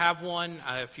have one,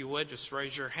 if you would, just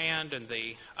raise your hand and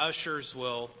the ushers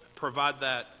will provide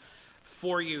that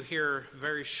for you here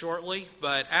very shortly.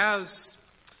 But as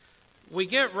we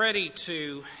get ready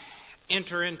to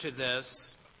enter into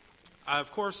this, I,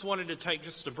 of course, wanted to take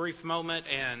just a brief moment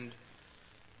and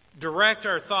direct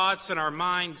our thoughts and our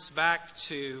minds back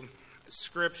to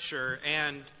Scripture.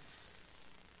 And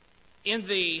in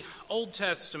the Old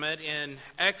Testament, in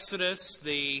Exodus,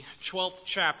 the 12th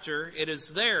chapter, it is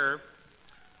there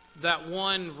that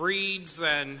one reads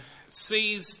and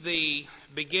sees the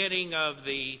beginning of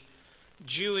the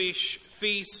Jewish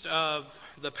feast of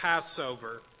the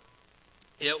Passover.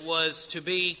 It was to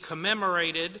be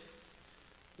commemorated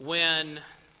when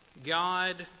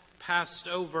God passed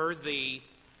over the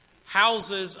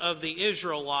houses of the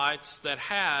Israelites that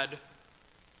had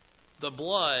the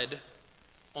blood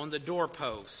on the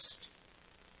doorpost.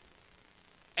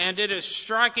 And it is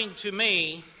striking to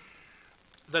me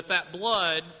that that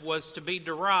blood was to be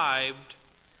derived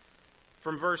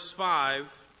from verse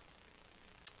 5,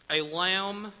 a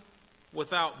lamb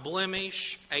without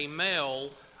blemish, a male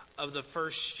of the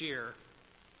first year,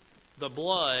 the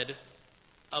blood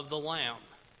of the lamb.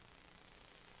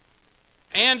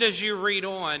 And as you read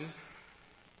on,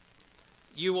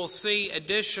 you will see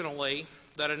additionally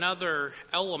that another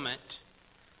element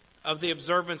of the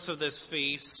observance of this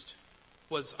feast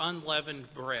was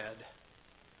unleavened bread.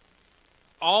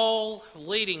 All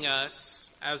leading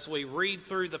us, as we read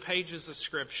through the pages of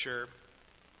Scripture,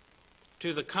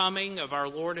 to the coming of our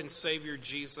Lord and Savior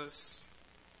Jesus,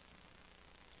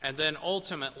 and then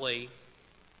ultimately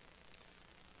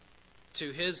to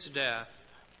his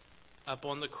death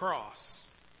upon the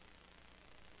cross.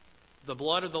 The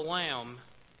blood of the Lamb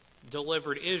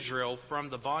delivered Israel from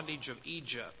the bondage of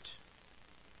Egypt.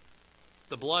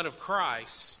 The blood of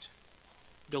Christ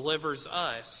delivers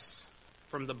us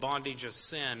from the bondage of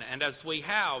sin. And as we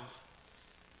have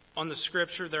on the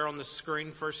Scripture there on the screen,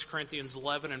 1 Corinthians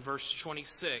 11 and verse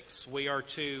 26, we are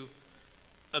to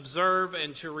observe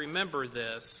and to remember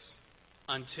this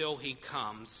until he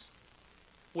comes.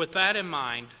 With that in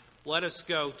mind, let us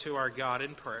go to our God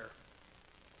in prayer.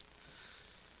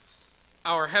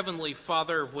 Our Heavenly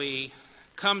Father, we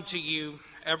come to you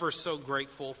ever so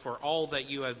grateful for all that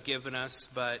you have given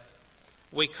us, but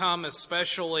we come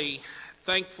especially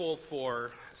thankful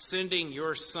for sending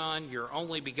your Son, your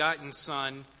only begotten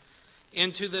Son,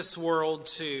 into this world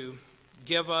to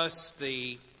give us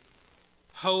the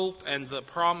hope and the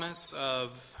promise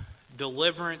of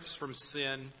deliverance from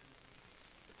sin.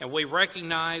 And we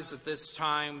recognize at this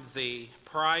time the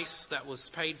price that was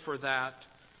paid for that,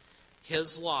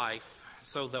 his life,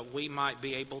 so that we might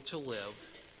be able to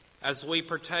live. As we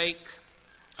partake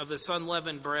of this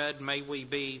unleavened bread, may we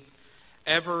be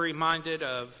ever reminded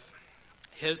of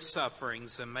his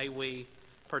sufferings, and may we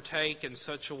partake in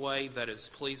such a way that is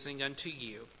pleasing unto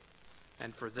you.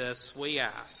 And for this we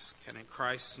ask, and in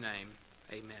Christ's name,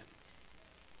 amen.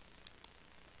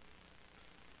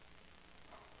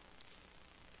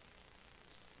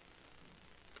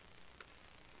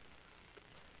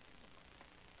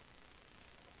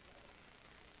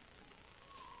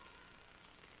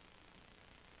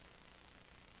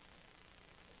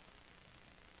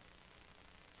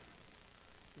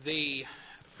 The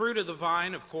fruit of the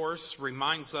vine, of course,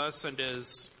 reminds us and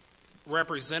is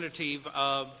representative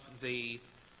of the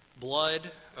blood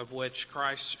of which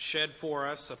Christ shed for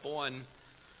us upon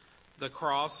the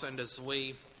cross. And as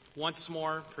we once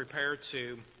more prepare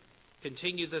to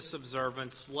continue this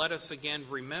observance, let us again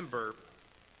remember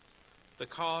the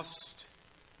cost,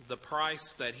 the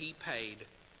price that he paid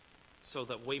so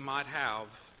that we might have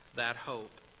that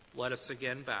hope. Let us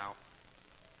again bow.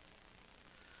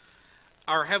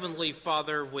 Our Heavenly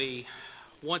Father, we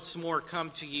once more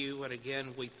come to you, and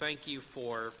again we thank you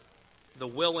for the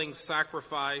willing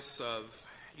sacrifice of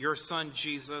your Son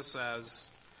Jesus,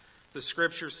 as the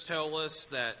Scriptures tell us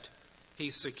that he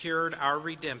secured our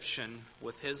redemption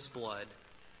with his blood.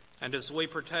 And as we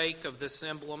partake of this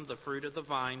emblem, the fruit of the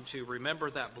vine, to remember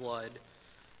that blood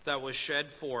that was shed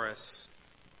for us,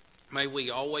 may we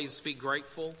always be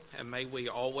grateful, and may we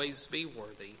always be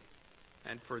worthy.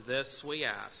 And for this we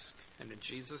ask, and in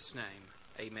Jesus' name,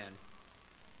 amen.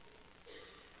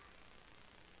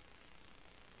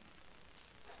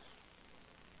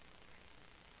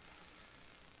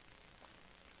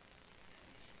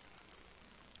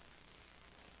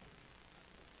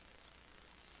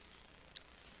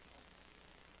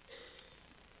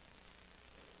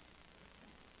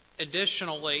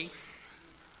 Additionally,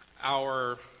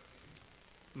 our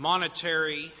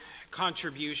monetary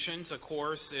contributions, of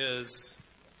course, is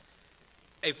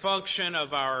a function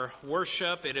of our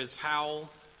worship. It is how,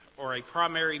 or a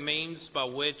primary means by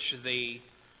which the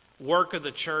work of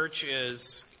the church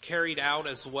is carried out,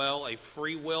 as well, a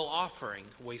free will offering.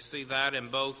 We see that in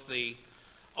both the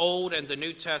Old and the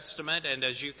New Testament, and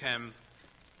as you can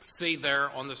see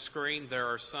there on the screen, there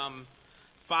are some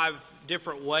 5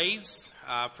 different ways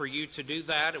for you to do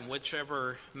that in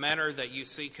whichever manner that you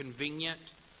see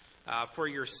convenient for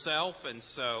yourself. And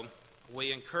so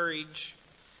we encourage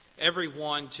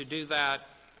everyone to do that,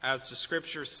 as the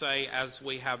scriptures say, as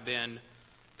we have been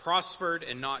prospered,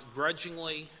 and not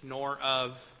grudgingly nor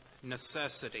of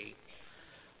necessity.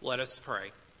 Let us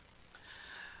pray.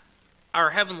 Our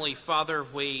Heavenly Father,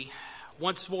 we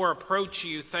once more approach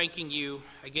you, thanking you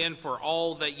again for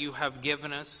all that you have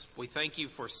given us. We thank you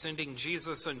for sending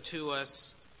Jesus unto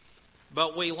us,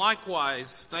 but we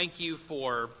likewise thank you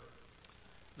for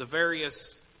the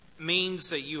various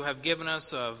means that you have given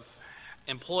us of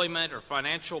employment or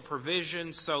financial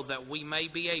provision, so that we may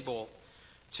be able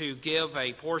to give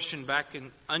a portion back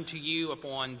unto you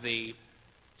upon the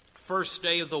first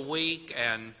day of the week,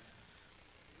 and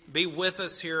be with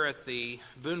us here at the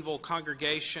Boonville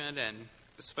congregation, and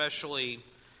especially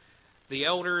the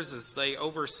elders as they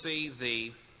oversee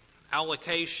the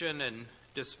allocation and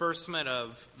disbursement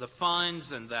of the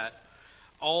funds, and that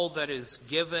all that is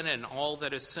given and all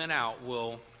that is sent out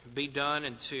will be done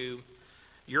into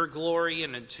your glory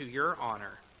and into your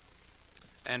honor.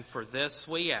 And for this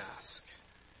we ask,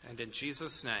 and in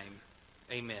Jesus' name,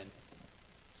 amen.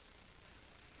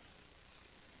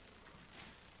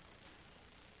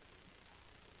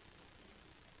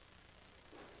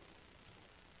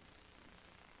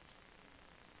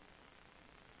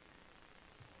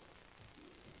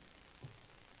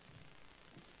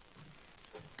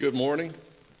 Good morning.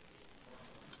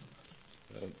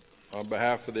 On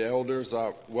behalf of the elders,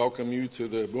 I welcome you to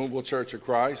the Boonville Church of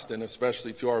Christ, and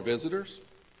especially to our visitors.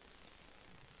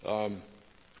 One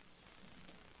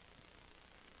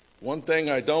thing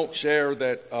I don't share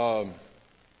that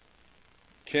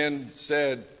Ken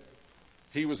said,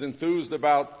 he was enthused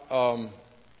about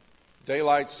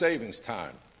daylight savings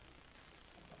time.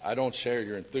 I don't share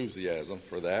your enthusiasm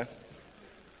for that.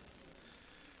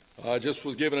 I just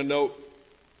was given a note.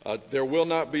 There will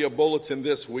not be a bulletin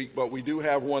this week, but we do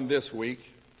have one this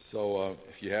week. So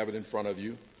if you have it in front of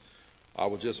you, I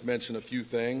will just mention a few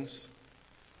things.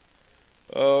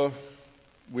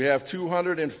 We have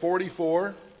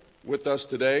 244 with us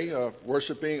today,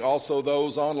 worshiping, also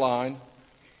those online.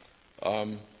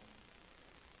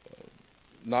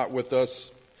 Not with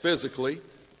us physically.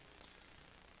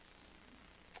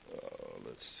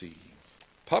 Let's see.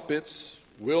 Puppets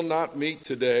will not meet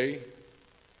today.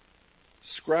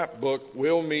 Scrapbook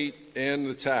will meet in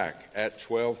the TAC at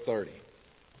 12:30.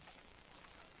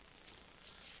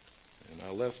 And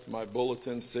I left my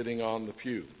bulletin sitting on the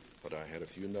pew, but I had a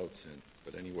few notes in.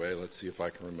 But anyway, let's see if I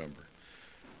can remember.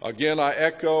 Again, I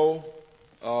echo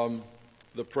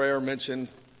the prayer mentioned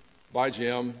by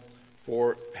Jim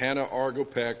for Hannah Argo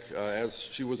Peck as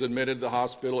she was admitted to the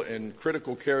hospital in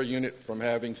critical care unit from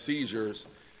having seizures,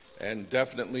 and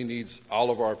definitely needs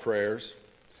all of our prayers.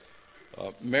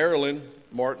 Marilyn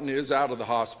Martin is out of the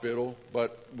hospital,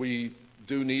 but we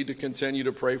do need to continue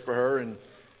to pray for her and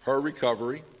her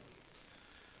recovery.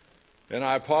 And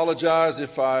I apologize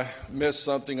if I missed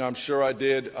something. I'm sure I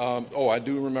did. I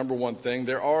do remember one thing.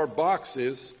 There are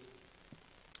boxes.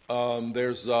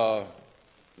 There's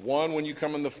one when you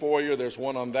come in the foyer. There's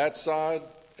one on that side,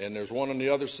 and there's one on the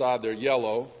other side. They're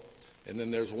yellow. And then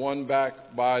there's one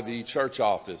back by the church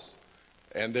office.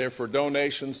 And they're for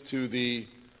donations to the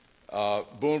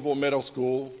Boonville Middle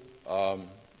School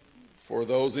for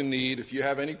those in need. If you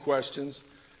have any questions,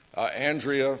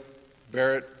 Andrea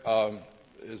Barrett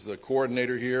is the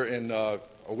coordinator here, and I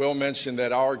will mention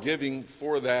that our giving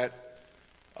for that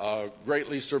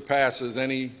greatly surpasses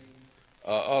any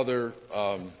other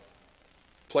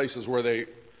places where they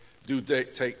do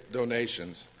take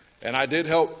donations. And I did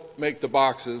help make the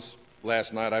boxes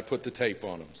last night. I put the tape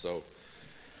on them, so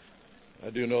I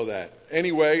do know that.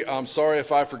 Anyway, I'm sorry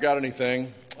if I forgot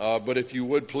anything, but if you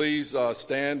would please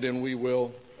stand and we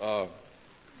will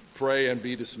pray and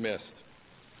be dismissed.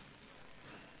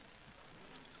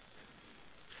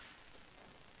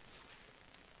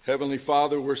 Heavenly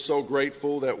Father, we're so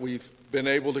grateful that we've been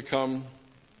able to come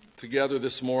together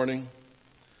this morning.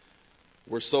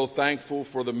 We're so thankful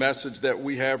for the message that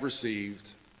we have received.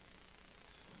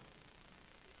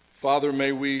 Father,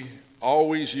 may we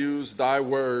always use thy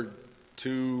word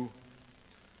to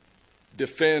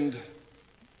defend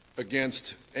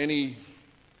against any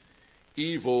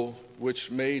evil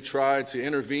which may try to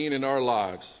intervene in our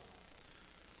lives.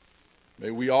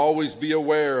 May we always be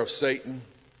aware of Satan,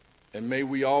 and may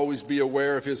we always be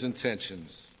aware of his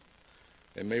intentions.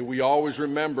 And may we always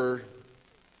remember,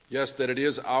 yes, that it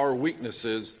is our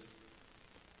weaknesses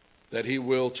that he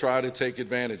will try to take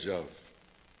advantage of.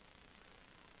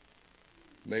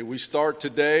 May we start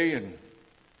today and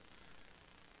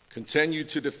continue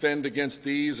to defend against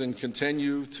these and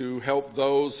continue to help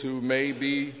those who may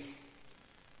be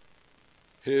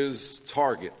his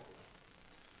target.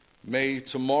 May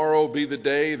tomorrow be the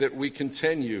day that we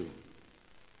continue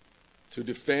to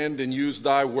defend and use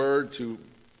thy word to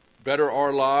better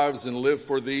our lives and live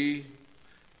for thee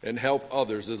and help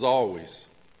others as always.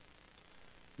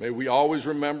 May we always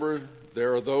remember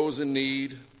there are those in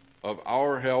need of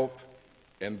our help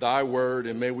and thy word,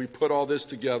 and may we put all this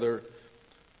together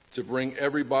to bring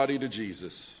everybody to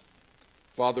Jesus.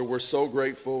 Father, we're so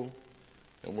grateful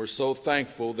and we're so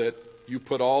thankful that you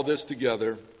put all this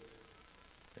together,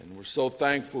 and we're so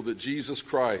thankful that Jesus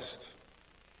Christ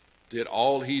did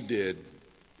all he did,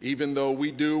 even though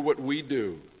we do what we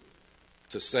do,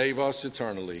 to save us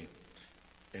eternally.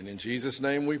 And in Jesus'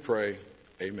 name we pray,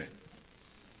 amen.